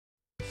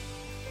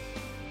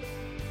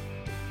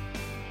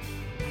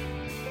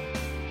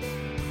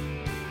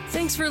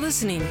Thanks for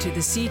listening to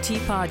the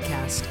CT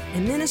Podcast, a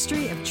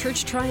ministry of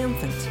Church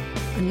Triumphant.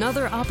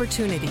 Another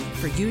opportunity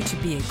for you to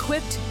be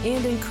equipped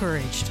and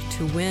encouraged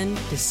to win,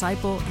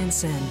 disciple, and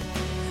send.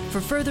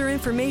 For further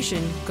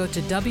information, go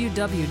to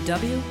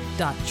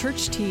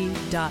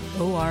www.churcht.org.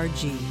 I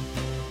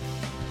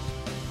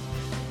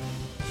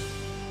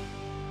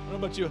don't know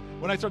about you.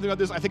 When I start thinking about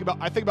this, I think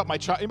about my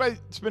child. Anybody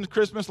spend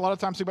Christmas a lot of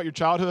times think about your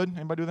childhood?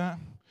 Anybody do that?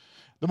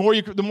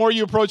 The more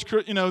you approach,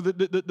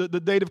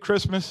 the date of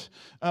Christmas,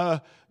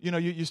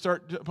 you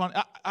start upon.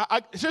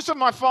 It's just some of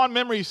my fond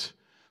memories.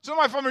 Some of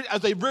my fond memories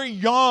as a very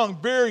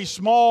young, very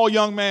small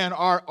young man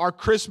are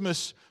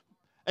Christmas,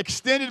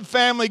 extended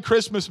family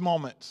Christmas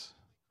moments.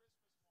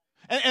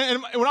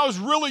 And when I was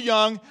really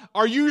young,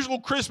 our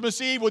usual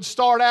Christmas Eve would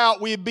start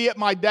out. We'd be at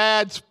my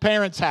dad's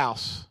parents'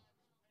 house.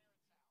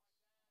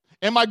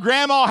 And my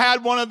grandma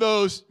had one of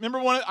those.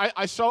 Remember when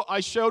I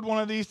showed one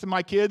of these to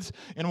my kids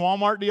in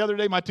Walmart the other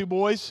day, my two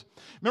boys?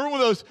 Remember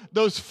one of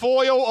those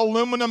foil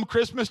aluminum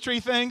Christmas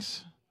tree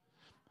things?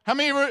 How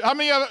many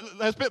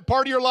has been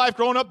part of your life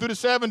growing up through the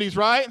 70s,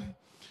 right?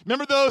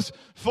 Remember those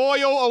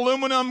foil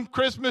aluminum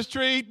Christmas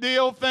tree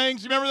deal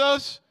things? You remember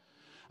those?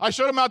 I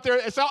showed them out there.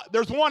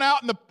 There's one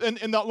out in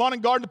the lawn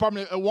and garden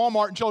department at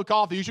Walmart in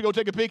Chillicothe. You should go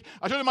take a peek.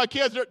 I showed them my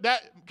kids.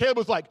 Caleb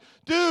was like,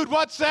 "Dude,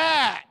 what's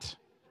that?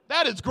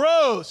 That is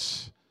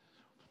gross."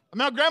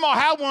 My grandma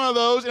had one of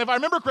those, and if I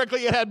remember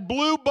correctly, it had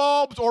blue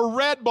bulbs or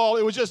red bulb.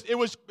 It was just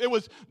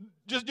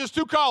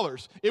two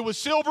colors. It was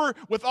silver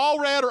with all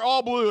red or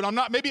all blue, and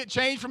maybe it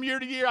changed from year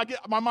to year.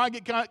 My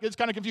mind gets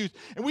kind of confused.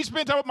 And we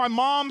spent time with my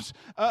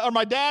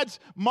dad's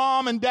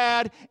mom and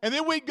dad, and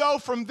then we'd go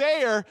from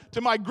there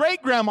to my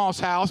great grandma's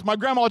house, my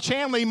grandma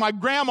Chanley, my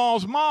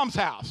grandma's mom's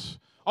house,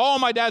 all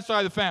on my dad's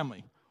side of the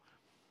family.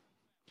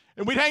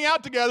 And we'd hang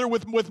out together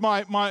with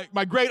my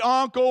great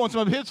uncle and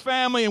some of his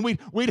family, and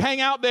we'd hang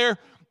out there.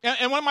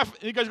 And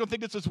you guys are going to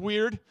think this is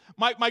weird.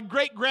 My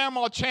great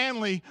grandma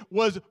Chanley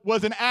was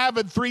an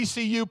avid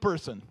 3CU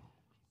person.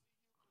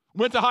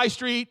 Went to High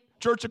Street,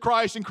 Church of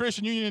Christ and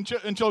Christian Union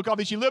in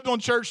Chillicothe. She lived on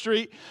Church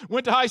Street,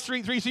 went to High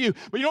Street 3CU.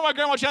 But you know what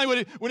my grandma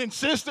Chanley would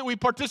insist that we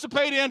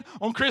participate in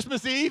on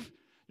Christmas Eve?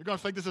 You're going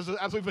to think this is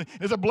absolutely funny.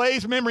 It's a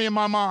blaze memory in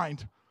my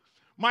mind.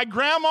 My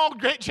grandma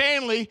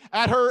Chanley,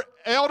 at her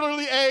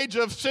elderly age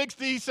of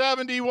 60,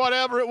 70,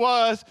 whatever it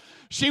was,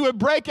 she would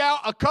break out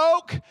a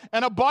Coke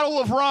and a bottle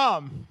of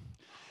rum.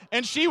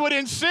 And she would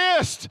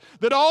insist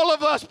that all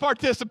of us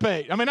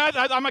participate. I mean,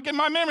 I'm like, in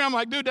my memory, I'm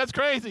like, dude, that's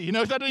crazy.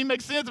 That doesn't even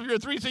make sense if you're a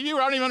 3CU. I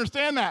don't even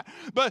understand that.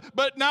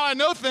 But now I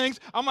know things.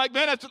 I'm like,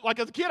 man, that's like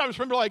as a kid, I just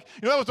remember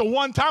that was the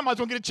one time I was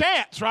going to get a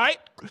chance, right?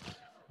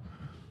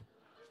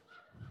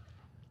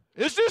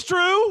 Is this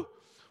true?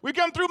 We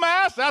come through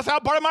Mass. That's how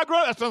part of my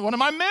growth. That's one of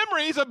my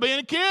memories of being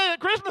a kid at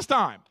Christmas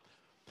time.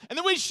 And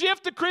then we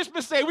shift to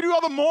Christmas Day. We do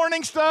all the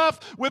morning stuff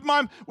with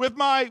my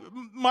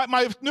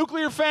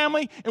nuclear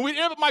family, and we end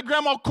up at my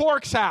grandma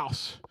Cork's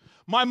house,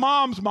 my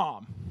mom's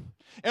mom.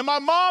 And my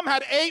mom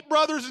had 8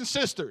 brothers and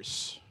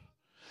sisters.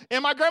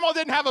 And my grandma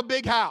didn't have a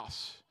big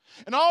house.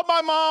 And all of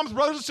my mom's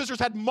brothers and sisters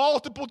had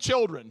multiple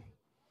children,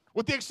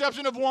 with the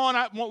exception of one.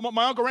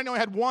 My Uncle Randy only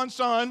had one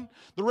son.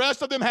 The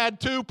rest of them had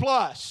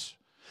 2+.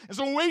 And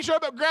so when we showed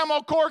up at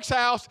Grandma Cork's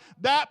house,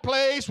 that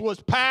place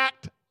was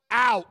packed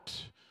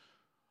out.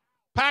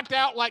 Packed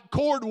out like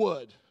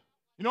cordwood.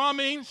 You know what I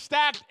mean?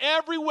 Stacked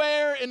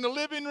everywhere in the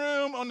living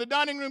room, on the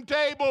dining room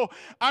table.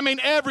 I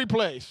mean, every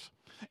place.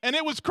 And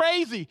it was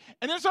crazy.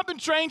 And then something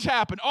strange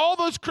happened. All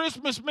those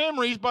Christmas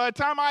memories, by the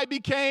time I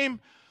became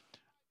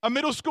a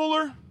middle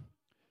schooler,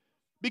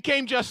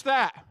 became just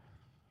that.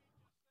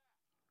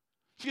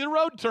 See, the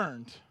road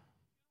turned.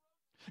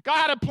 God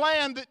had a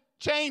plan that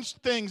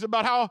changed things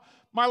about how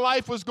my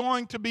life was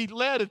going to be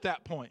led at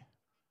that point.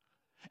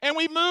 And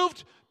we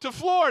moved to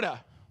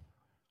Florida.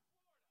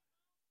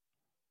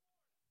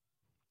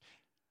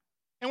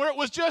 And where it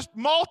was just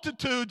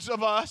multitudes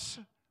of us,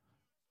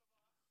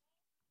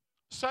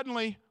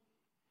 suddenly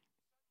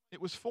it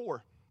was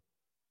 4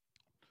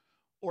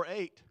 or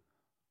 8.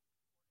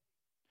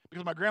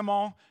 Because my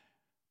grandma,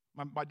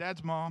 my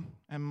dad's mom,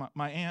 and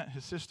my aunt,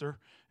 his sister,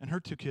 and her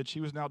 2 kids, she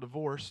was now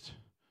divorced,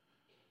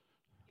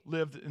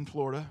 lived in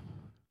Florida.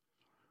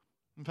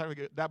 In fact,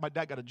 my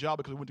dad got a job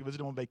because we went to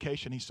visit him on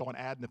vacation. He saw an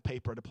ad in the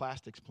paper at a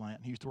plastics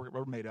plant. He used to work at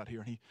Rubbermaid out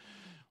here. And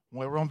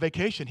when we were on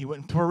vacation, he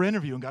went to our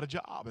interview and got a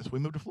job as we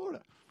moved to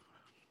Florida.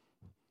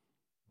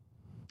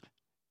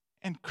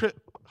 And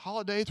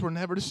holidays were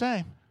never the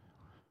same.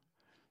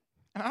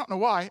 And I don't know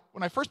why.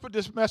 When I first put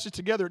this message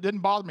together, it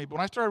didn't bother me. But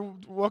when I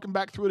started walking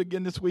back through it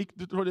again this week,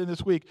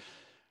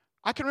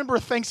 I can remember a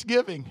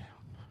Thanksgiving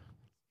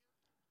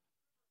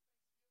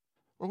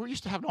where we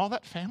used to have all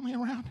that family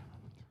around.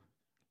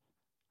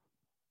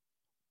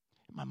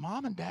 My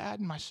mom and dad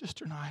and my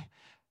sister and I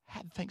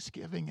had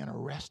Thanksgiving in a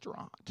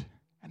restaurant.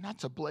 And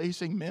that's a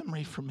blazing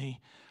memory for me.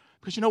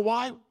 Because you know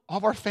why? All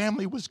of our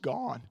family was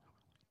gone.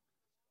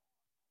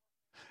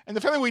 And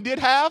the family we did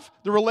have,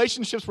 the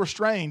relationships were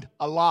strained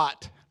a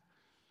lot.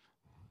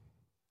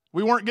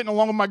 We weren't getting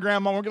along with my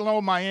grandma. We weren't getting along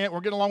with my aunt. We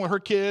weren't getting along with her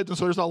kids. And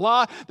so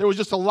there was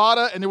just a lot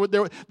of, and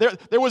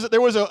there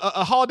was a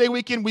holiday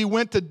weekend we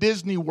went to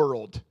Disney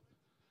World,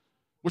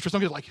 which for some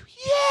people like,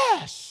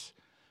 yes.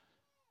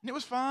 And it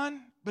was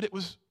fun, but it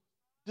was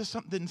just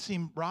something didn't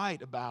seem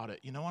right about it.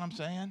 You know what I'm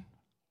saying?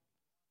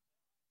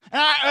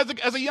 And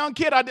as a young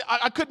kid,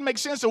 I couldn't make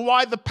sense of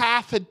why the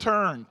path had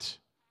turned.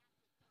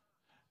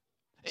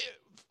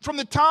 From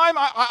the time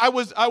I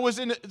was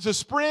in the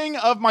spring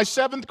of my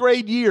 7th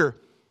grade year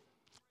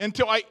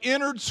until I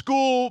entered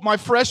school my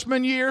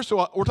freshman year,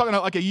 so we're talking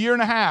like a year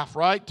and a half,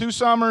 right? 2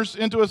 summers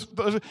into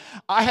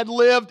I had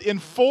lived in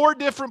 4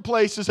 different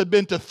places, had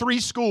been to 3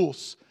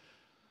 schools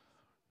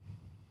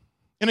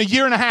in a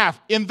year and a half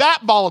in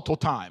that volatile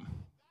time.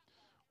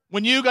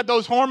 When you got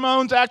those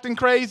hormones acting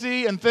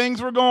crazy and things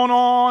were going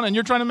on and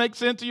you're trying to make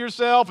sense of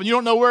yourself and you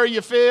don't know where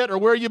you fit or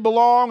where you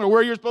belong or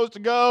where you're supposed to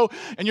go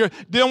and you're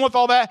dealing with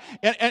all that.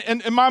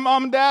 And my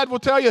mom and dad will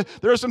tell you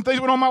there are some things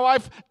that went on in my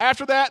life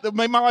after that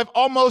made my life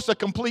almost a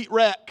complete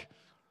wreck.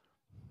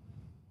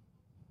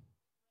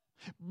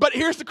 But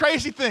here's the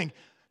crazy thing.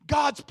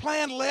 God's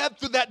plan led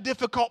through that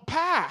difficult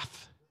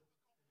path.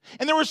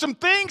 And there were some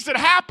things that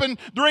happened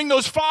during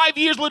those 5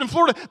 years living in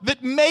Florida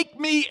that make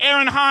me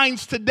Aaron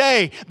Hines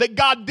today, that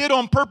God did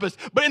on purpose.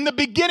 But in the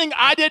beginning,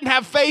 I didn't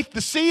have faith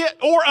to see it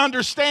or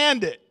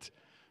understand it.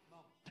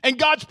 And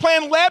God's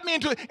plan led me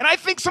into it. And I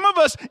think some of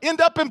us end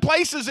up in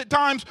places at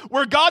times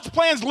where God's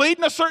plan's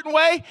leading a certain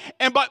way,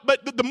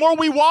 but the more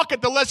we walk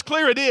it, the less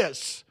clear it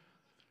is.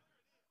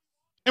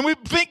 And we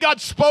think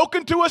God's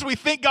spoken to us. We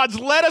think God's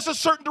led us a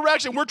certain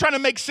direction. We're trying to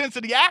make sense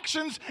of the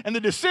actions and the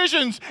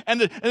decisions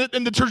and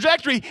the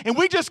trajectory, and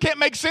we just can't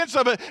make sense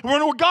of it.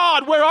 We're like,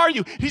 God, where are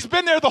you? He's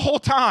been there the whole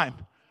time.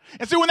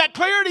 And so when that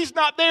clarity's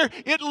not there,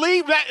 it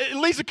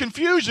leads to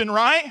confusion,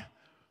 right?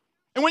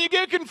 And when you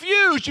get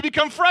confused, you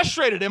become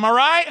frustrated. Am I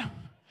right?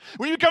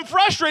 When you become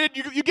frustrated,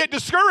 you get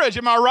discouraged.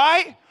 Am I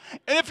right?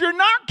 And if you're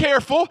not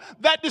careful,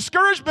 that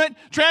discouragement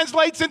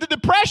translates into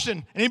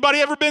depression.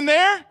 Anybody ever been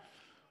there?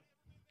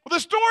 Well, the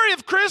story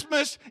of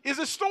Christmas is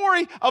a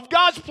story of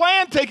God's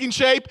plan taking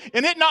shape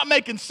and it not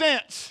making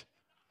sense.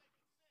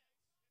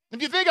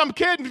 If you think I'm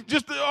kidding,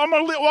 I'm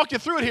going to walk you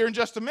through it here in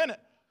just a minute.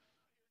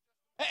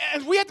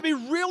 And we have to be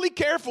really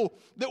careful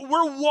that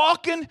we're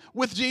walking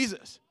with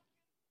Jesus.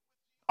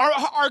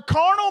 Our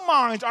carnal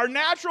minds, our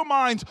natural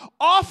minds,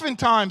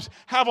 oftentimes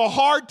have a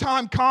hard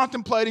time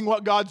contemplating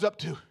what God's up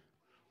to,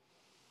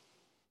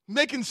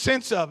 making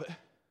sense of it.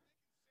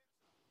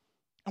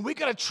 And we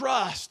got to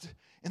trust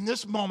in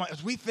this moment,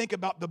 as we think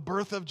about the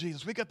birth of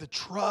Jesus, we got to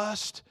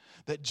trust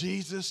that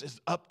Jesus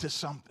is up to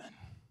something.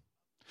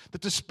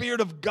 That the Spirit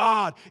of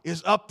God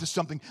is up to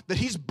something. That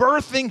He's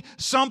birthing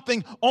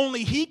something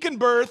only He can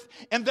birth,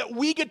 and that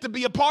we get to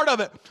be a part of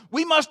it.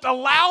 We must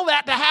allow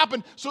that to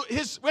happen. So we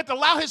have to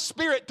allow His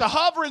Spirit to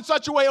hover in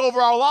such a way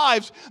over our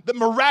lives that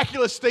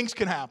miraculous things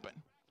can happen.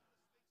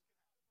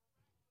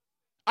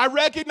 I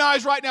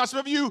recognize right now some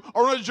of you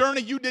are on a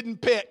journey you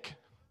didn't pick.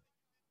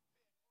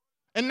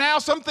 And now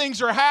some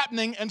things are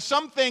happening, and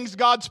some things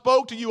God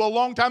spoke to you a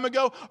long time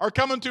ago are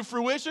coming to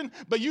fruition,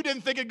 but you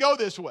didn't think it'd go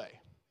this way.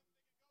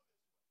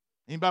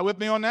 Anybody with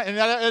me on that? And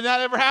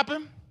that ever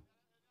happen?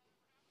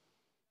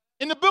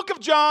 In the book of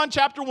John,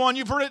 chapter 1,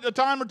 you've heard it a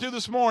time or two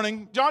this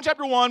morning. John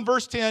chapter 1,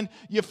 verse 10,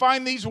 you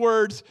find these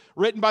words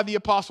written by the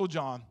Apostle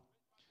John.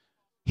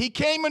 He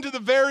came into the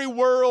very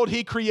world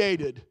He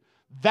created.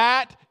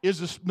 That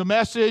is the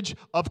message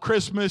of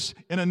Christmas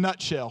in a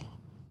nutshell.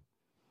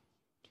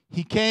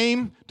 He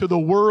came to the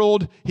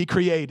world He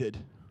created.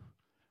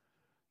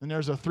 And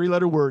there's a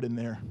 3-letter word in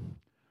there.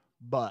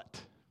 But.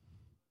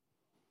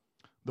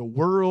 The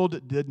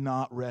world did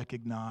not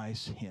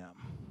recognize Him.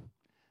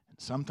 And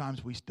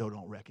sometimes we still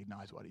don't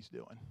recognize what He's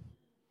doing.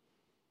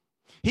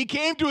 He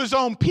came to His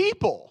own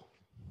people.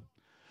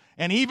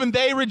 And even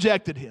they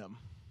rejected Him.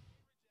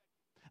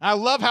 I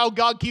love how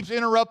God keeps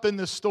interrupting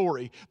this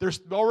story. There's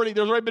already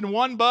been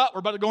one but. We're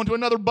about to go into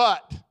another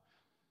but.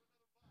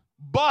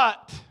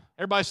 But.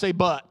 Everybody say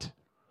but.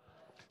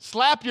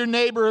 Slap your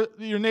neighbor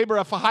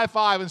a high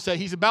five and say,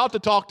 he's about to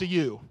talk to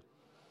you.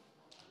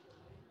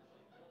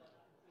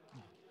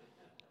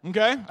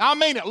 Okay? I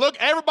mean it. Look,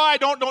 everybody,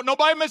 don't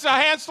nobody miss a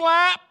hand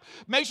slap.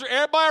 Make sure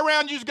everybody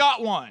around you's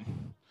got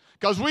one.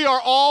 Because we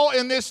are all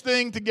in this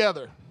thing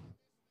together.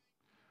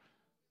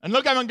 And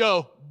look at him and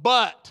go,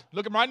 but.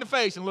 Look him right in the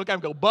face and look at him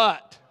and go,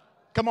 but.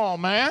 Come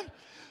on, man.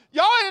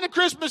 Y'all ain't in the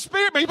Christmas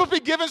spirit, man. You're supposed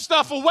to be giving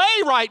stuff away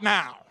right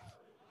now.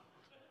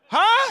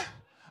 Huh?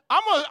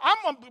 I'm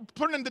gonna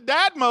put it into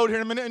dad mode here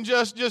in a minute and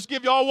just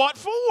give y'all what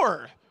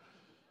for.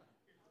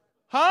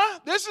 Huh?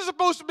 This is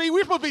supposed to be,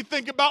 we're supposed to be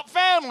thinking about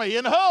family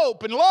and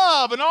hope and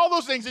love and all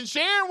those things and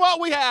sharing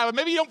what we have. And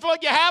maybe you don't feel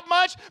like you have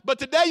much, but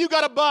today you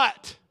got a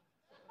but.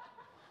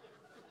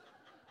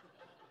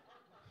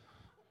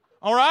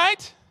 All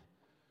right?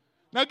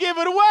 Now give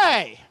it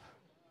away.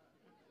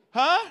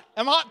 Huh?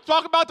 I'm not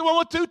talking about the one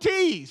with 2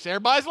 T's.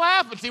 Everybody's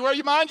laughing. See where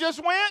your mind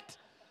just went?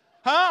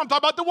 Huh? I'm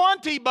talking about the 1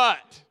 T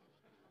but.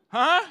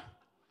 Huh?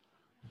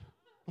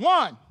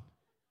 1.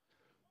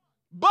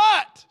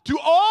 But to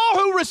all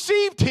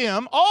received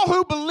him, all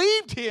who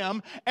believed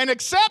him and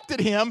accepted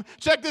him,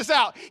 check this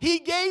out, he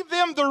gave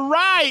them the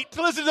right,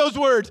 listen to those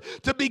words,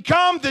 to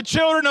become the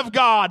children of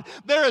God.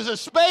 There is a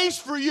space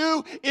for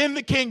you in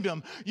the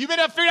kingdom. You may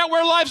not figure out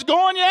where life's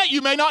going yet.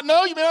 You may not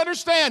know. You may not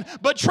understand.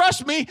 But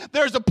trust me,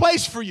 there's a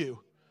place for you.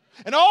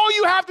 And all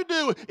you have to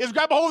do is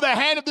grab a hold of the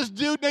hand of this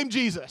dude named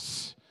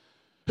Jesus,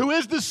 who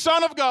is the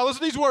Son of God. Listen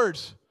to these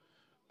words.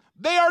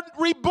 They are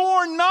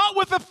reborn not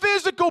with a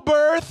physical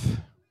birth,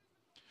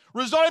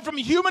 resulting from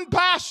human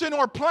passion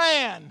or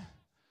plan.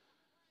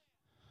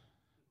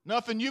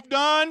 Nothing you've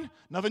done,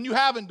 nothing you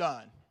haven't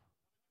done.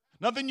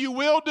 Nothing you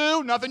will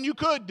do, nothing you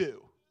could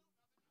do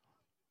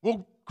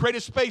will create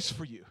a space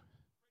for you.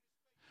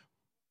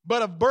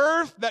 But a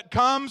birth that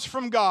comes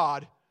from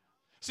God.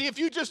 See, if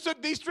you just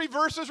took these 3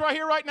 verses right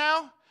here, right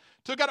now,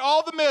 took out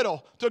all the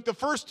middle, took the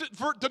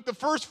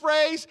first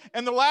phrase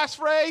and the last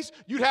phrase,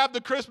 you'd have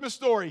the Christmas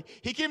story.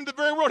 He came into the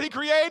very world he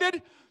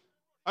created,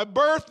 a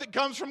birth that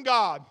comes from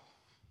God.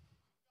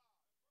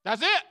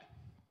 That's it.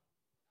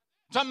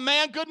 Something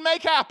man couldn't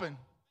make happen.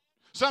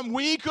 Something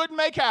we couldn't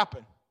make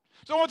happen.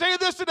 So I want to tell you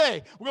this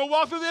today. We're going to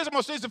walk through this. I'm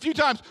going to say this a few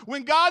times.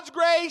 When God's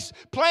grace,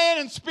 plan,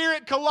 and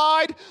spirit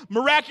collide,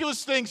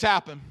 miraculous things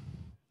happen.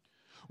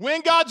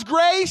 When God's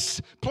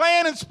grace,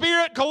 plan, and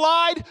spirit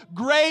collide,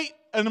 great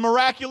and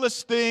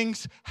miraculous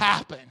things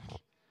happen.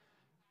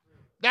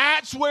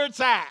 That's where it's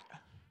at.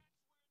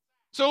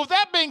 So with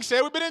that being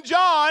said, we've been in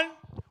John.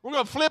 We're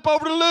going to flip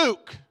over to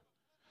Luke.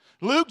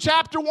 Luke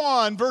chapter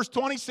 1, verse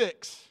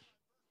 26.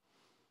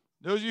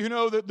 Those of you who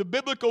know the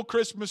biblical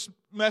Christmas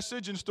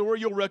message and story,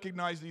 you'll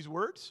recognize these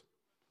words.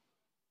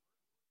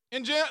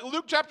 In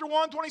Luke chapter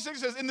 1,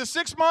 26 says, in the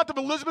 6th month of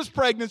Elizabeth's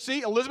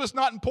pregnancy, Elizabeth's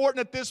not important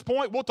at this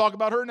point. We'll talk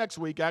about her next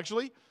week,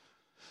 actually.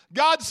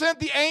 God sent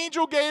the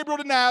angel Gabriel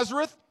to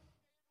Nazareth,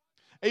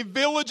 a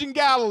village in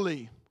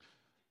Galilee.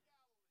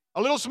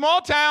 A little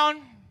small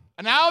town,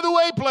 an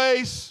out-of-the-way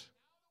place,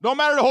 don't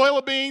matter the oil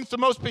of beans to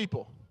most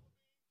people.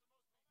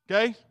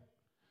 Okay?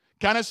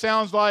 Kind of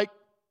sounds like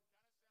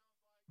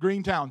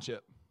Green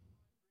Township.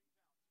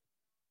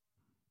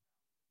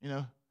 You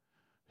know,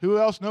 who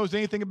else knows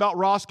anything about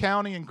Ross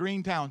County and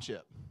Green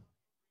Township?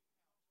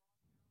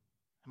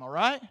 Am I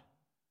right?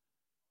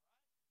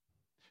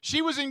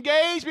 She was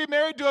engaged to be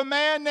married to a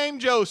man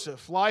named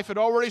Joseph. Life had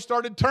already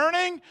started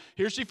turning.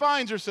 Here she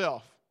finds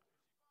herself.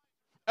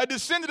 A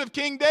descendant of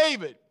King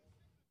David.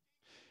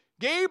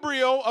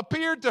 Gabriel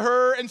appeared to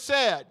her and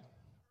said,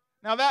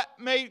 now that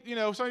may,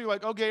 some of you are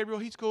like, oh, Gabriel,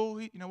 he's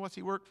cool. What's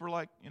he work for,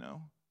 the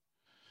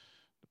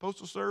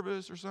Postal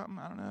Service or something?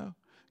 I don't know.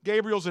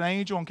 Gabriel's an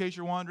angel, in case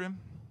you're wondering.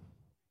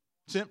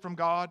 Sent from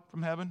God,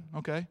 from heaven.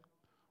 Okay.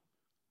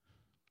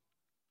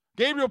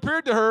 Gabriel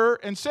appeared to her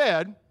and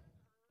said,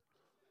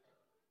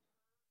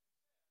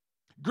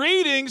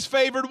 greetings,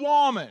 favored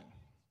woman.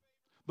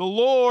 The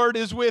Lord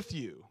is with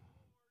you.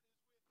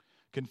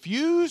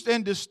 Confused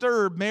and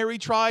disturbed, Mary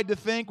tried to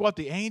think what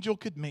the angel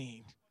could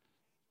mean.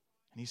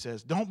 And he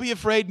says, don't be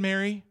afraid,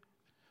 Mary,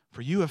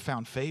 for you have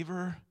found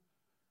favor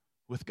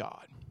with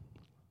God.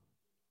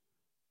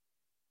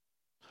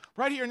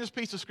 Right here in this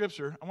piece of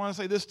Scripture, I want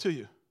to say this to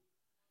you.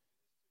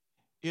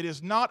 It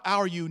is not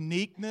our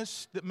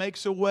uniqueness that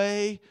makes a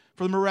way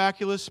for the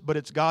miraculous, but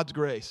it's God's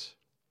grace.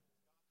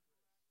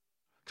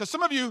 Because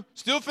some of you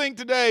still think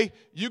today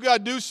you got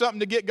to do something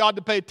to get God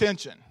to pay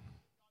attention.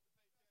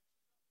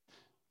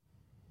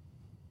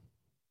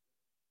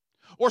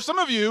 Or some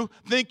of you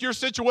think your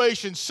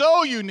situation's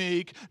so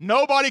unique,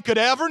 nobody could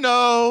ever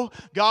know.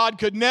 God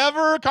could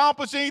never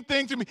accomplish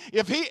anything to me.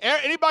 If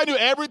anybody knew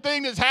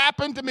everything that's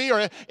happened to me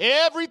or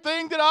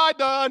everything that I've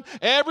done,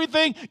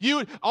 everything, you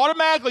would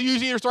automatically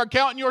usually either start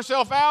counting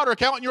yourself out or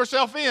counting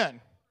yourself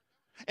in.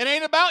 It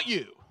ain't about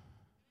you.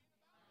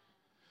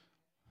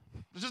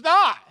 It's just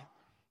not.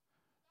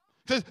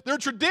 Because there are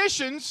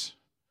traditions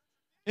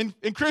in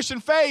Christian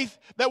faith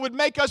that would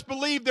make us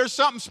believe there's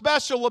something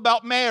special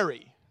about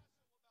Mary.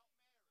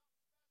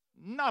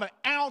 Not an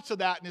ounce of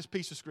that in this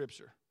piece of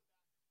Scripture.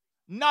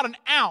 Not an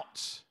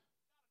ounce.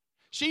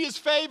 She is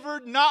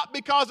favored not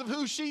because of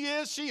who she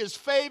is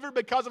favored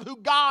because of who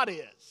God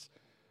is.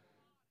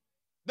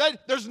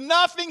 There's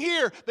nothing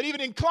here that even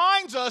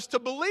inclines us to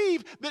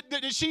believe that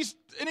she's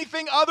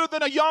anything other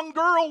than a young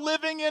girl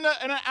living in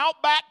an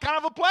outback kind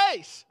of a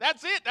place.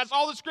 That's it. That's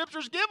all the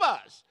Scriptures give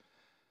us.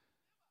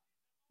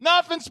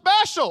 Nothing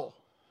special.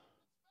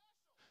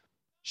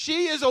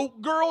 She is a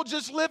girl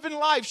just living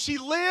life. She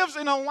lives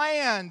in a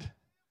land.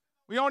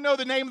 We don't know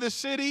the name of the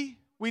city.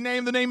 We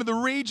name the name of the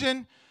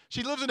region.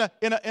 She lives in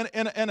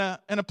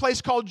a place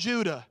called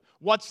Judah.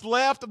 What's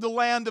left of the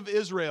land of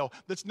Israel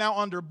that's now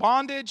under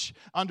bondage,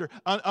 under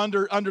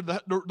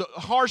the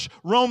harsh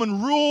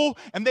Roman rule,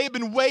 and they've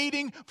been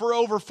waiting for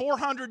over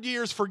 400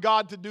 years for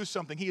God to do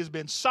something. He has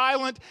been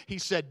silent. He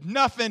said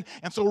nothing.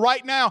 And so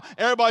right now,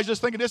 everybody's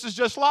just thinking this is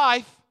just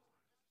life.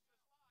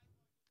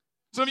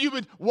 Some of you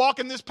have been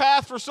walking this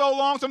path for so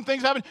long, some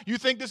things happen. You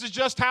think this is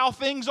just how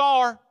things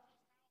are.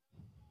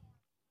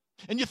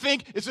 And you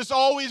think it's just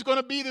always going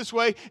to be this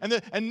way,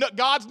 and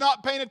God's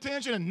not paying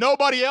attention, and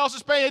nobody else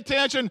is paying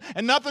attention,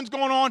 and nothing's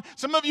going on.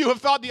 Some of you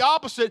have thought the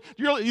opposite.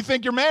 You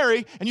think you're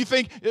married, and you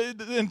think,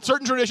 in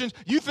certain traditions,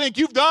 you think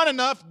you've done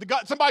enough,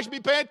 somebody should be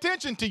paying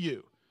attention to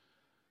you.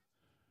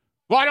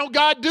 Why don't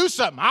God do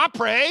something? I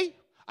pray.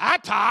 I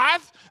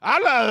tithe.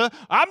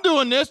 I'm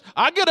doing this.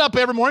 I get up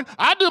every morning.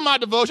 I do my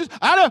devotions.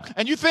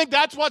 And you think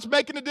that's what's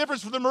making the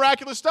difference for the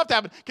miraculous stuff to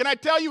happen. Can I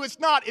tell you it's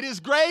not? It is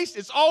grace.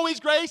 It's always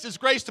grace. It's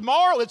grace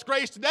tomorrow. It's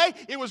grace today.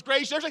 It was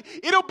grace yesterday.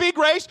 It'll be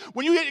grace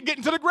when you get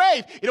into the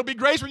grave. It'll be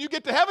grace when you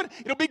get to heaven.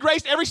 It'll be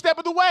grace every step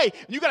of the way.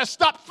 And you got to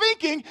stop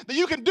thinking that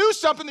you can do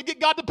something to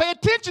get God to pay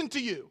attention to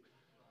you.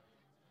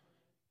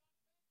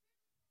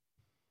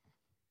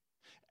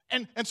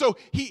 And so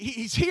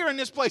he's here in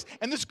this place.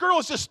 And this girl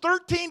is just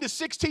 13 to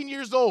 16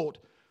 years old.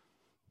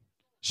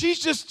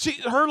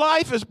 Her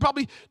life is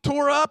probably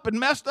tore up and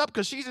messed up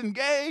because she's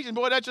engaged. And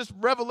boy, that's just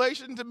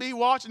revelation to me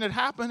watching it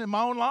happen in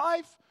my own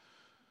life.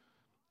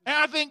 And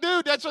I think,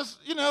 dude, that's just,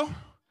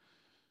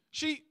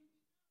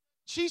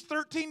 she's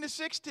 13 to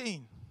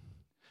 16.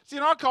 See,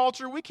 in our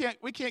culture, we can't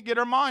get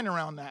our mind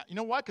around that. You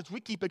know why? Because we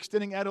keep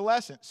extending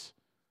adolescence.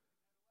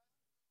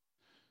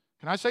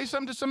 Can I say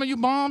something to some of you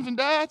moms and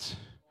dads?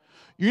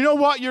 You know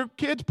what your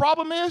kid's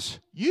problem is?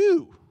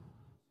 You.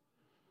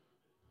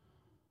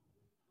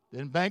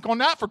 Didn't bank on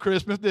that for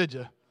Christmas, did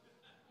you?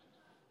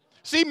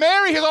 See,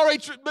 Mary has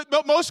already,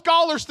 most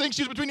scholars think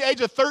she's between the age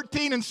of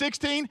 13 and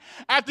 16.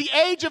 At the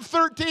age of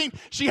 13,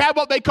 she had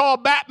what they call a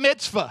bat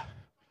mitzvah.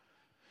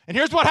 And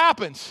here's what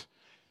happens.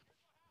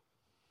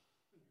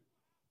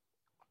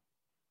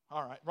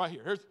 All right, right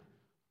here.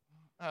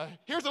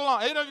 Here's the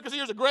line. You know, because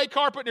here's a gray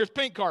carpet and there's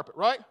pink carpet,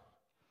 right?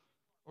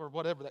 Or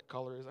whatever that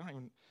color is. I don't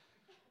even.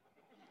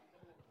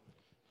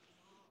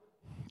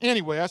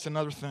 Anyway, that's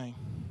another thing.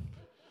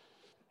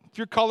 If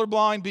you're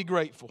colorblind, be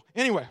grateful.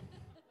 Anyway.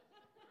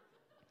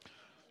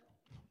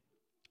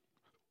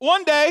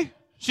 One day,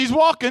 she's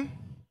walking.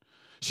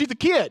 She's a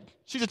kid.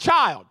 She's a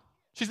child.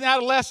 She's an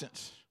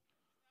adolescent.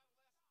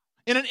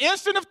 In an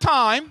instant of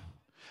time,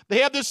 they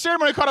have this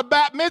ceremony called a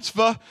bat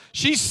mitzvah.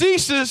 She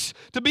ceases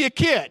to be a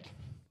kid.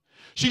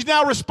 She's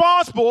now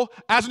responsible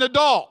as an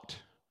adult.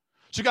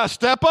 She got to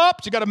step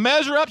up. She got to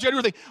measure up. She got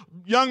to do everything.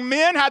 Young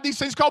men have these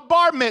things called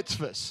bar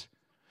mitzvahs.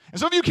 And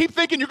some of you keep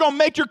thinking you're going to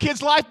make your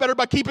kids' life better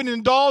by keeping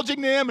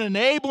indulging them and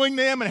enabling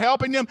them and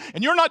helping them,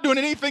 and you're not doing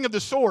anything of the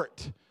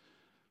sort.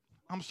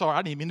 I'm sorry,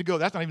 I didn't mean to go.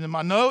 That's not even in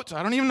my notes.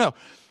 I don't even know.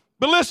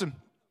 But listen,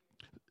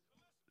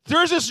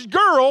 there's this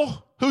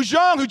girl who's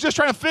young, who's just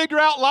trying to figure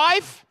out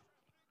life.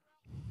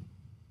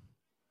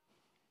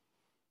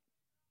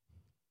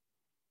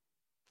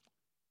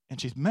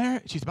 And she's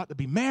married. She's about to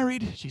be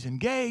married. She's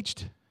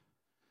engaged.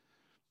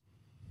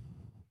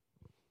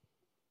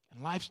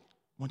 And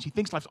when she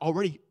thinks life's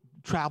already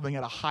traveling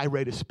at a high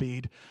rate of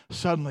speed,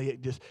 suddenly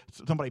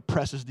somebody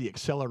presses the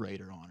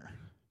accelerator on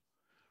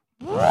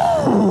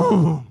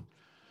her.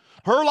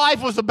 Her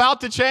life was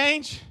about to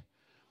change,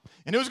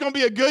 and it was going to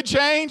be a good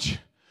change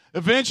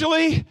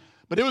eventually,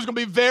 but it was going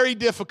to be very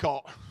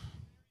difficult.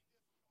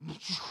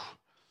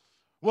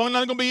 Wasn't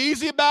nothing going to be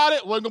easy about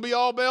it. Wasn't going to be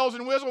all bells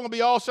and whistles. Wasn't going to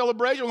be all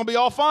celebration. Wasn't going to be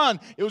all fun.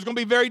 It was going to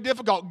be very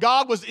difficult.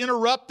 God was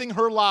interrupting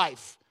her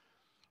life.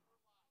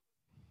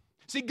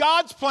 See,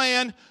 God's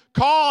plan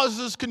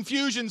causes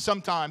confusion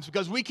sometimes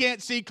because we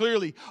can't see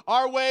clearly.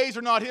 Our ways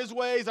are not His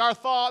ways. Our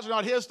thoughts are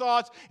not His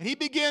thoughts. And He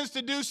begins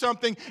to do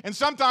something, and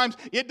sometimes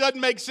it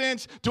doesn't make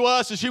sense to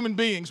us as human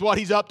beings what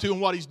He's up to and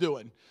what He's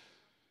doing.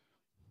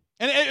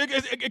 And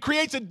it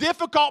creates a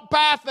difficult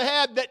path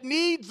ahead that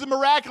needs the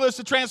miraculous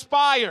to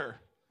transpire.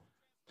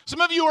 Some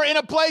of you are in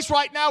a place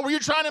right now where you're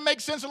trying to make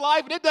sense of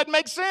life, and it doesn't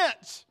make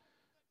sense.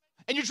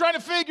 And you're trying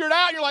to figure it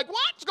out, and you're like,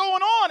 what's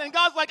going on? And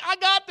God's like, I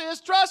got this,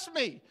 trust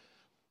me.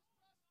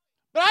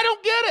 But I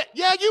don't get it.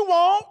 Yeah, you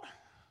won't.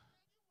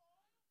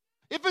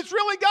 If it's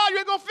really God,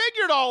 you're going to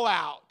figure it all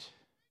out.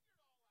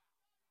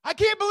 I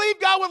can't believe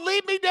God would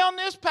lead me down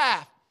this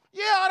path.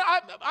 Yeah,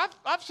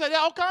 I've said it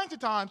all kinds of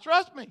times.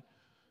 Trust me.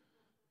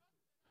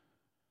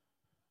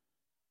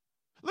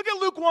 Look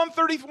at Luke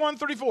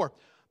 1:31-34.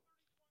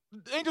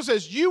 The angel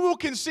says, you will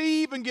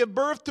conceive and give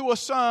birth to a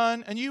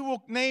son, and you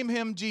will name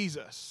him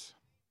Jesus.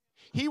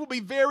 He will be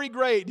very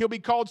great. He'll be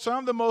called Son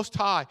of the Most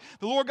High.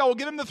 The Lord God will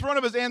give him the throne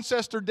of his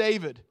ancestor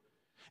David.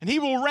 And he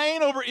will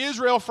reign over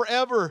Israel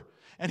forever,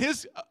 and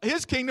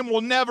his kingdom will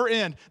never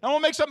end. Now, I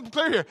want to make something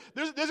clear here.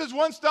 This is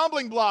one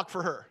stumbling block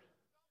for her.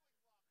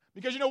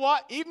 Because you know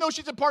what? Even though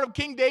she's a part of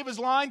King David's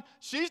line,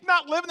 she's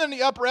not living in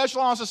the upper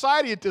echelon of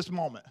society at this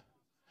moment.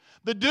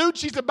 The dude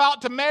she's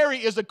about to marry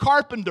is a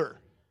carpenter.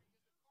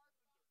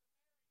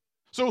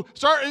 So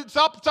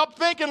stop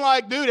thinking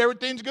like, dude,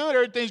 everything's good,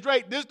 everything's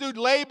great. This dude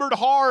labored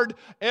hard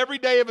every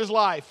day of his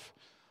life.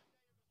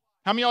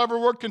 How many of y'all ever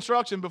worked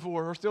construction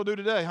before or still do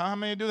today? Huh? How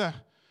many do that?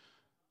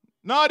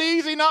 Not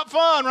easy, not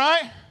fun,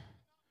 right?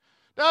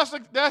 That's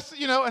and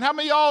how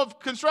many of y'all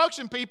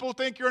construction people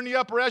think you're in the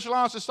upper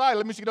echelon of society?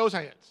 Let me see those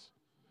hands.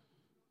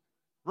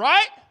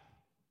 Right?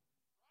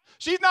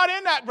 She's not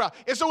in that crowd.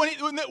 And so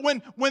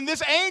when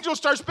this angel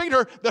starts speaking to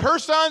her that her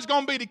son's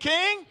going to be the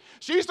king,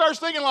 she starts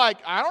thinking like,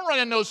 I don't run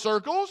in those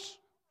circles.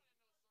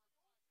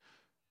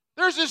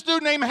 There's this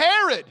dude named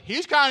Herod.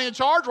 He's kind of in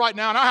charge right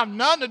now, and I have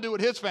nothing to do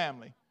with his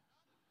family.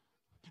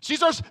 She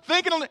starts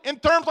thinking in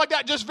terms like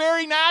that, just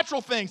very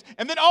natural things.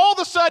 And then all of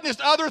a sudden,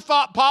 this other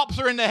thought pops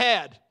her in the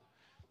head.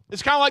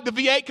 It's kind of like the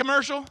V8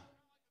 commercial.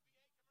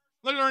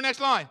 Look at her next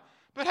line.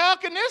 But how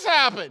can this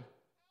happen?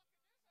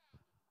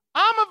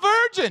 I'm a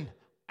virgin.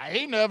 I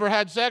ain't never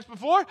had sex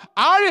before.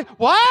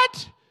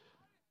 What?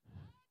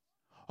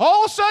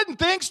 All of a sudden,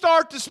 things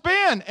start to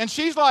spin. And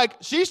she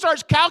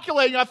starts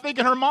calculating, I think,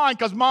 in her mind,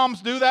 because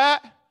moms do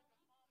that.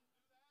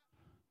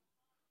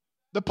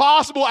 The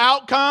possible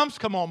outcomes.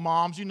 Come on,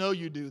 moms, you know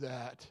you do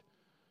that.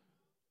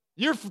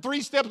 You're 3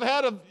 steps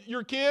ahead of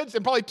your kids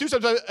and probably 2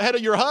 steps ahead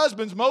of your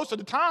husbands most of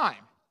the time.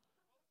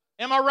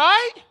 Am I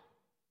right?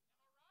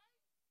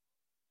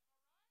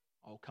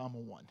 Oh, come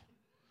on.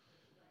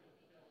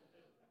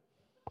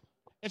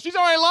 And she's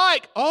already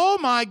like, oh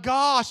my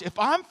gosh, if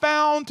I'm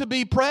found to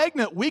be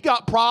pregnant, we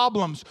got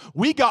problems.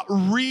 We got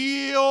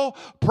real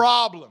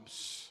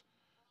problems.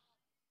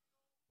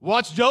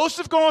 What's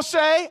Joseph going to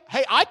say?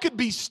 Hey, I could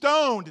be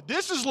stoned.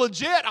 This is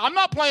legit. I'm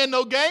not playing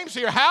no games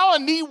here. How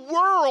in the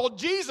world,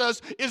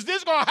 Jesus, is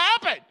this going to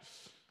happen?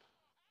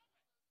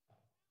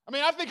 I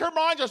mean, I think her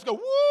mind just go, woo.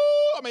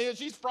 I mean,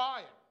 she's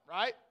frying,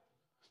 right?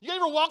 You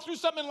ever walk through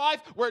something in life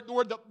where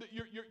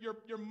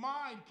your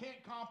mind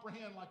can't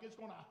comprehend, like it's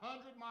going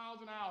 100 miles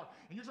an hour,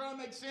 and you're trying to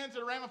make sense of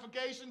the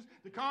ramifications,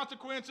 the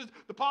consequences,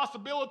 the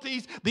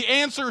possibilities, the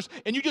answers,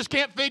 and you just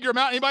can't figure them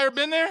out? Anybody ever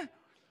been there?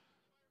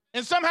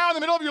 And somehow in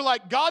the middle of it, you're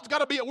like, God's got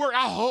to be at work.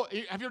 Have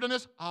you ever done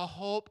this? I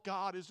hope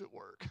God is at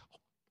work.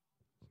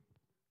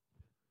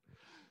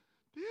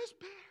 This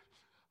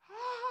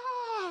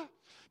bad.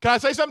 Can I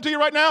say something to you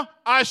right now?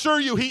 I assure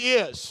you he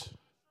is.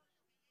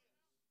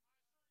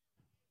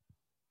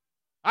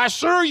 I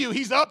assure you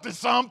he's up to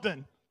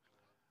something.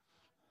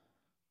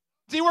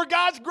 See, where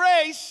God's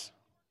grace,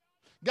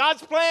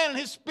 God's plan, and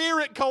his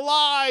spirit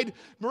collide,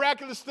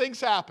 miraculous things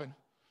happen.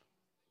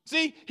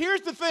 See,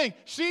 here's the thing.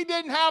 She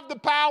didn't have the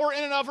power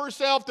in and of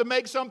herself to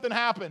make something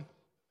happen.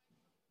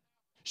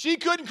 She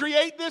couldn't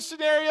create this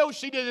scenario.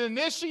 She didn't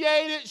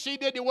initiate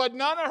it. It was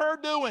none of her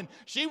doing.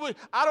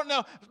 I don't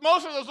know,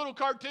 most of those little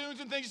cartoons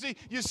and things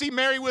you see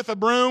Mary with a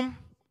broom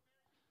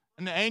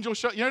and the angel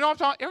show. You know what I'm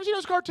talking? Ever seen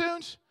those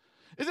cartoons?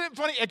 Isn't it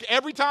funny?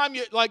 Every time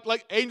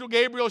like Angel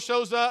Gabriel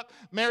shows up,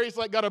 Mary's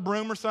like got a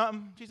broom or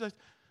something. She's like,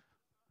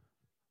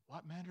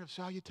 what manner of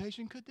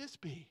salutation could this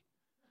be?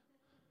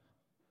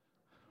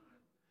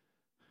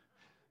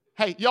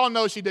 Hey, y'all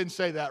know she didn't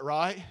say that,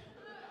 right?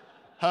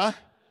 Huh?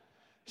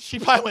 She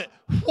probably went,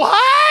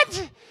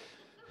 what?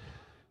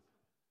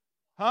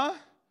 Huh?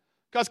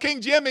 Because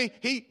King Jimmy,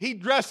 he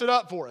dressed it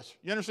up for us.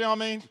 You understand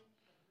what I mean?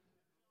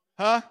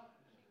 Huh?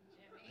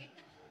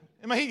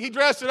 I mean, he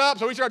dressed it up,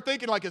 so we started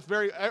thinking like it's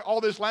all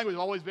this language is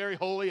always very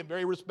holy and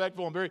very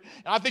respectful and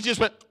I think she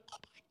just went, oh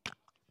my God.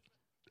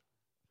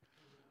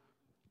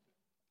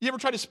 You ever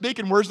try to speak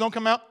and words don't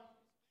come out?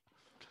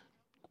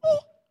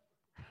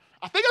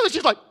 I think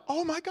she's like,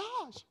 oh my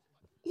gosh,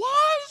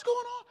 what is going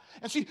on?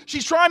 And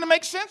she's trying to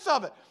make sense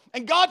of it.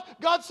 And God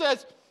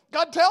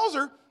tells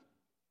her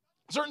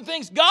certain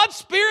things. God's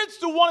Spirit's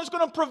the one who's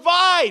going to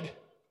provide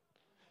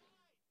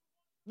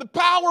the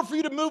power for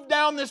you to move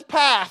down this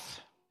path.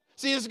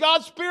 See, it's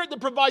God's Spirit that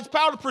provides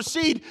power to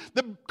proceed,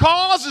 that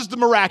causes the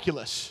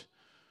miraculous.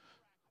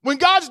 When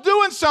God's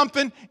doing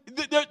something,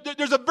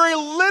 there's a very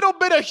little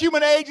bit of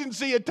human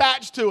agency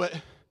attached to it.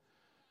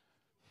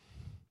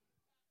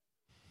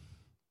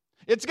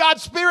 It's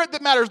God's Spirit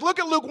that matters. Look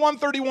at Luke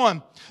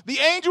 1:31. The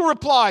angel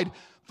replied,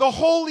 the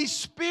Holy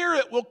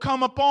Spirit will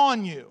come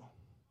upon you.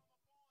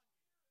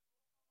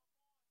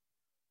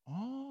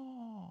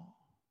 Oh.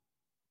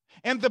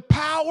 And the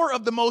power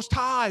of the Most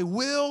High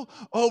will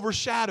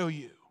overshadow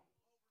you.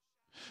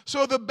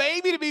 So the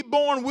baby to be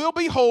born will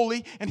be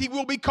holy, and he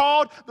will be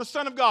called the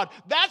Son of God.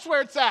 That's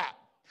where it's at.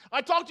 I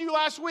talked to you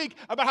last week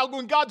about how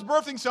when God's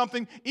birthing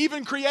something,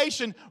 even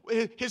creation,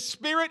 his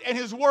Spirit and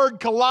his Word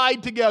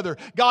collide together.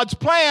 God's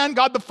plan,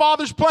 God the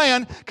Father's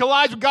plan,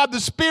 collides with God the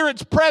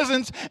Spirit's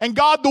presence, and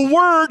God the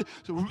Word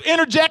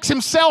interjects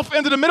himself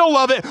into the middle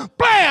of it.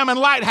 Bam! And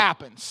light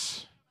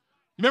happens.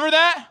 You remember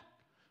that?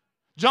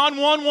 John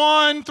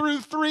 1 through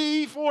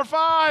 3, 4,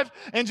 5,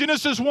 and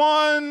Genesis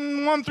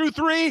 1 through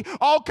 3,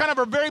 all kind of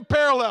are very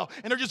parallel,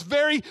 and they're just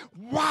very,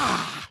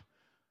 wow.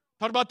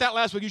 Talked about that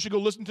last week. You should go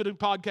listen to the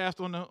podcast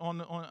on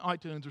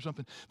iTunes or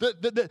something. Can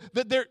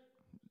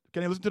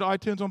I listen to the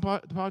iTunes on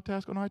the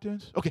podcast on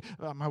iTunes? Okay,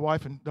 my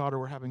wife and daughter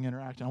were having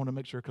interaction. I want to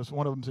make sure because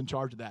one of them's in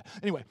charge of that.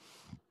 Anyway,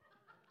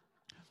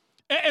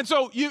 and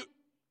so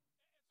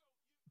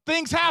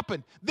things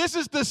happen. This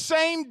is the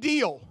same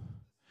deal.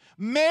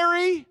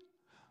 Mary,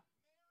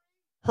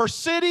 her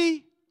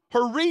city,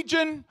 her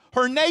region,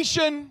 her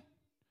nation,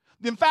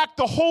 in fact,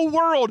 the whole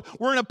world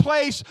were in a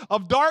place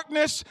of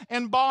darkness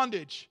and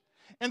bondage.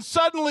 And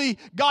suddenly,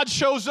 God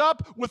shows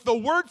up with the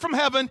word from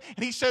heaven,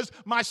 and he says,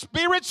 my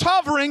spirit's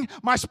hovering,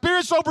 my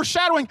spirit's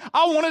overshadowing,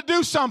 I want to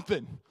do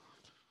something.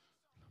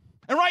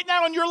 And right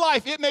now in your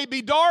life, it may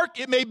be dark,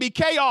 it may be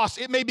chaos,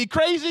 it may be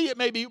crazy, it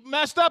may be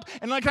messed up,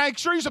 and can I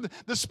assure you something?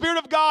 The Spirit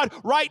of God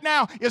right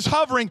now is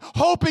hovering,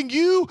 hoping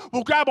you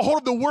will grab a hold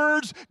of the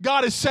words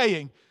God is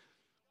saying.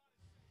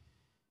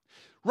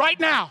 Right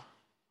now.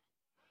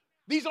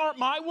 These aren't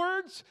my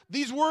words.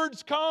 These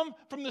words come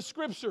from the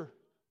Scripture.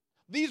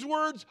 These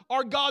words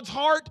are God's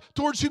heart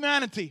towards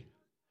humanity.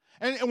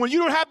 And when you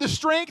don't have the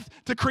strength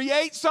to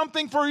create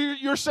something for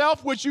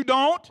yourself, which you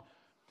don't,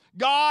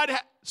 God's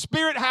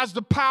Spirit has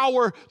the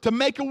power to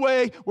make a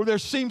way where there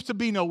seems to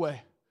be no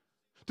way.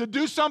 To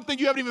do something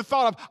you haven't even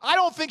thought of. I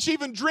don't think she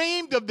even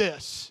dreamed of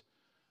this.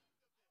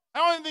 I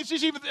don't think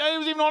it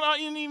was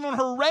even on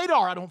her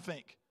radar, I don't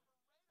think.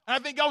 And I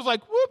think God was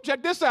like, whoop,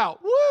 check this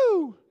out.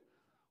 Woo!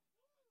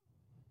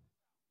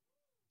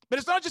 But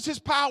it's not just his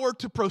power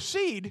to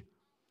proceed.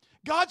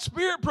 God's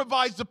Spirit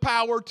provides the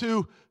power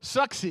to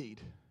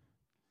succeed.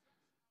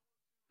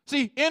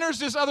 See, enters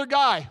this other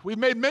guy. We've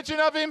made mention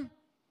of him.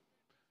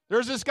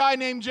 There's this guy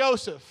named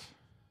Joseph.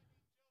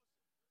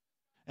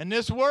 And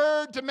this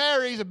word to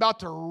Mary is about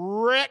to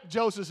wreck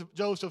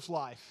Joseph's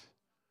life.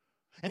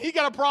 And he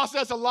got to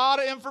process a lot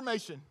of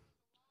information.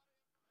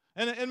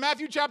 And in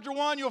Matthew chapter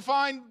 1, you'll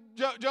find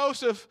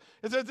Joseph.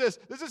 It says this.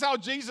 This is how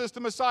Jesus, the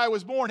Messiah,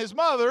 was born. His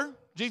mother,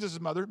 Jesus'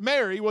 mother,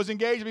 Mary, was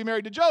engaged to be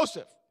married to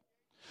Joseph.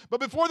 But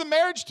before the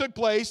marriage took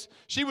place,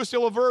 she was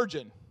still a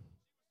virgin.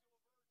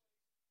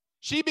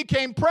 She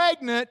became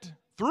pregnant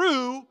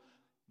through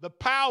the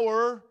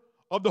power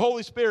of the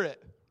Holy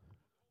Spirit.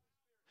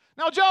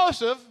 Now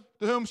Joseph,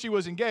 to whom she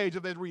was engaged,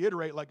 if they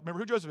reiterate, like remember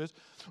who Joseph is,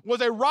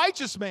 was a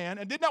righteous man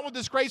and did not want to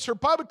disgrace her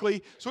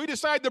publicly, so he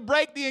decided to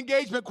break the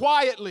engagement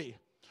quietly.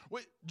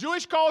 With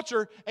Jewish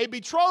culture, a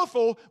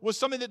betrothal was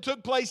something that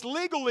took place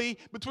legally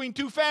between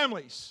two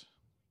families.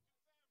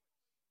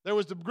 There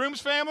was the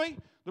groom's family,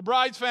 the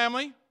bride's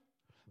family.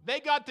 They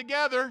got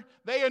together.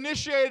 They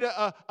initiated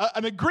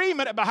an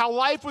agreement about how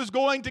life was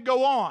going to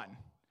go on.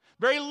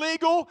 Very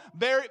legal,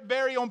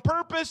 very on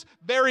purpose,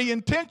 very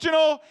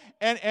intentional,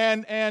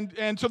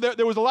 and so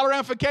there was a lot of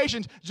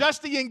ramifications.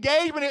 Just the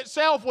engagement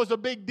itself was a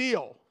big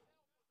deal.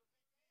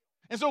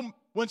 And so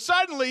when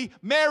suddenly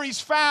Mary's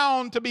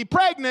found to be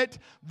pregnant,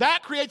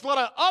 that creates a lot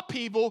of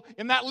upheaval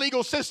in that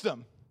legal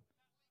system.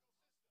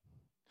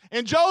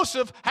 And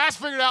Joseph has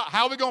figured out,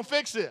 how are we going to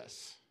fix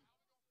this?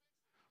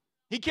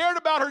 He cared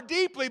about her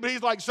deeply, but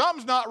he's like,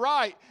 something's not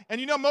right. And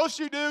you know, most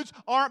of you dudes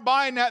aren't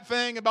buying that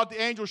thing about the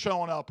angel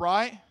showing up,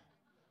 right?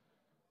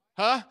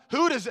 Huh?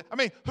 Who does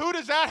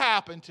that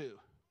happen to?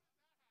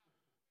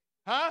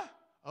 Huh?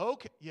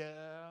 Okay,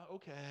 yeah,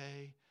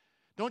 okay.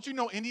 Don't you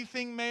know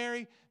anything,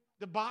 Mary?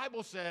 The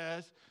Bible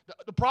says,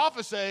 the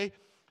prophets say,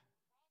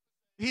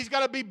 he's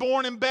got to be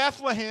born in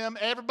Bethlehem.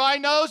 Everybody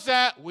knows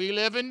that. We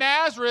live in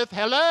Nazareth.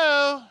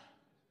 Hello?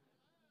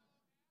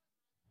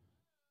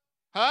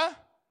 Huh?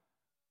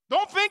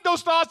 Don't think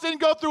those thoughts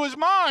didn't go through his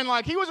mind.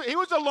 Like he was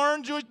a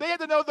learned Jewish. They had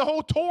to know the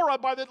whole Torah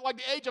by the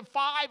age of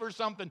 5 or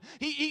something.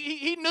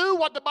 He knew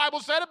what the Bible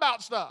said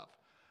about stuff.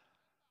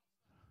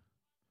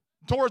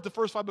 Torah is the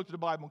first 5 books of the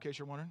Bible, in case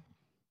you're wondering.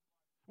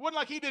 It wasn't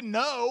like he didn't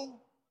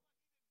know.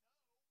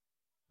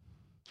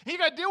 He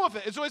got to deal with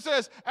it. And so it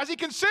says, as he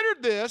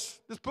considered this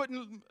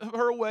putting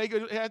her away,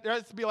 there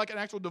has to be like an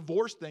actual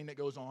divorce thing that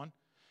goes on.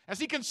 As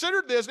he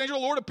considered this, an angel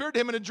of the Lord appeared to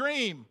him in a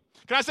dream.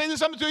 Can I say this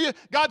something to you?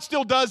 God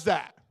still does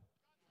that.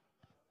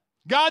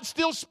 God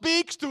still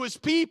speaks to his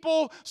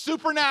people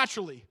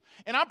supernaturally.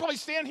 And I'm probably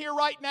standing here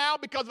right now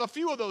because of a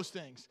few of those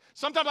things.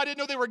 Sometimes I didn't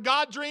know they were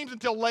God dreams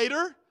until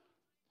later.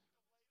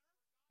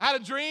 I had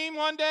a dream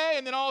one day,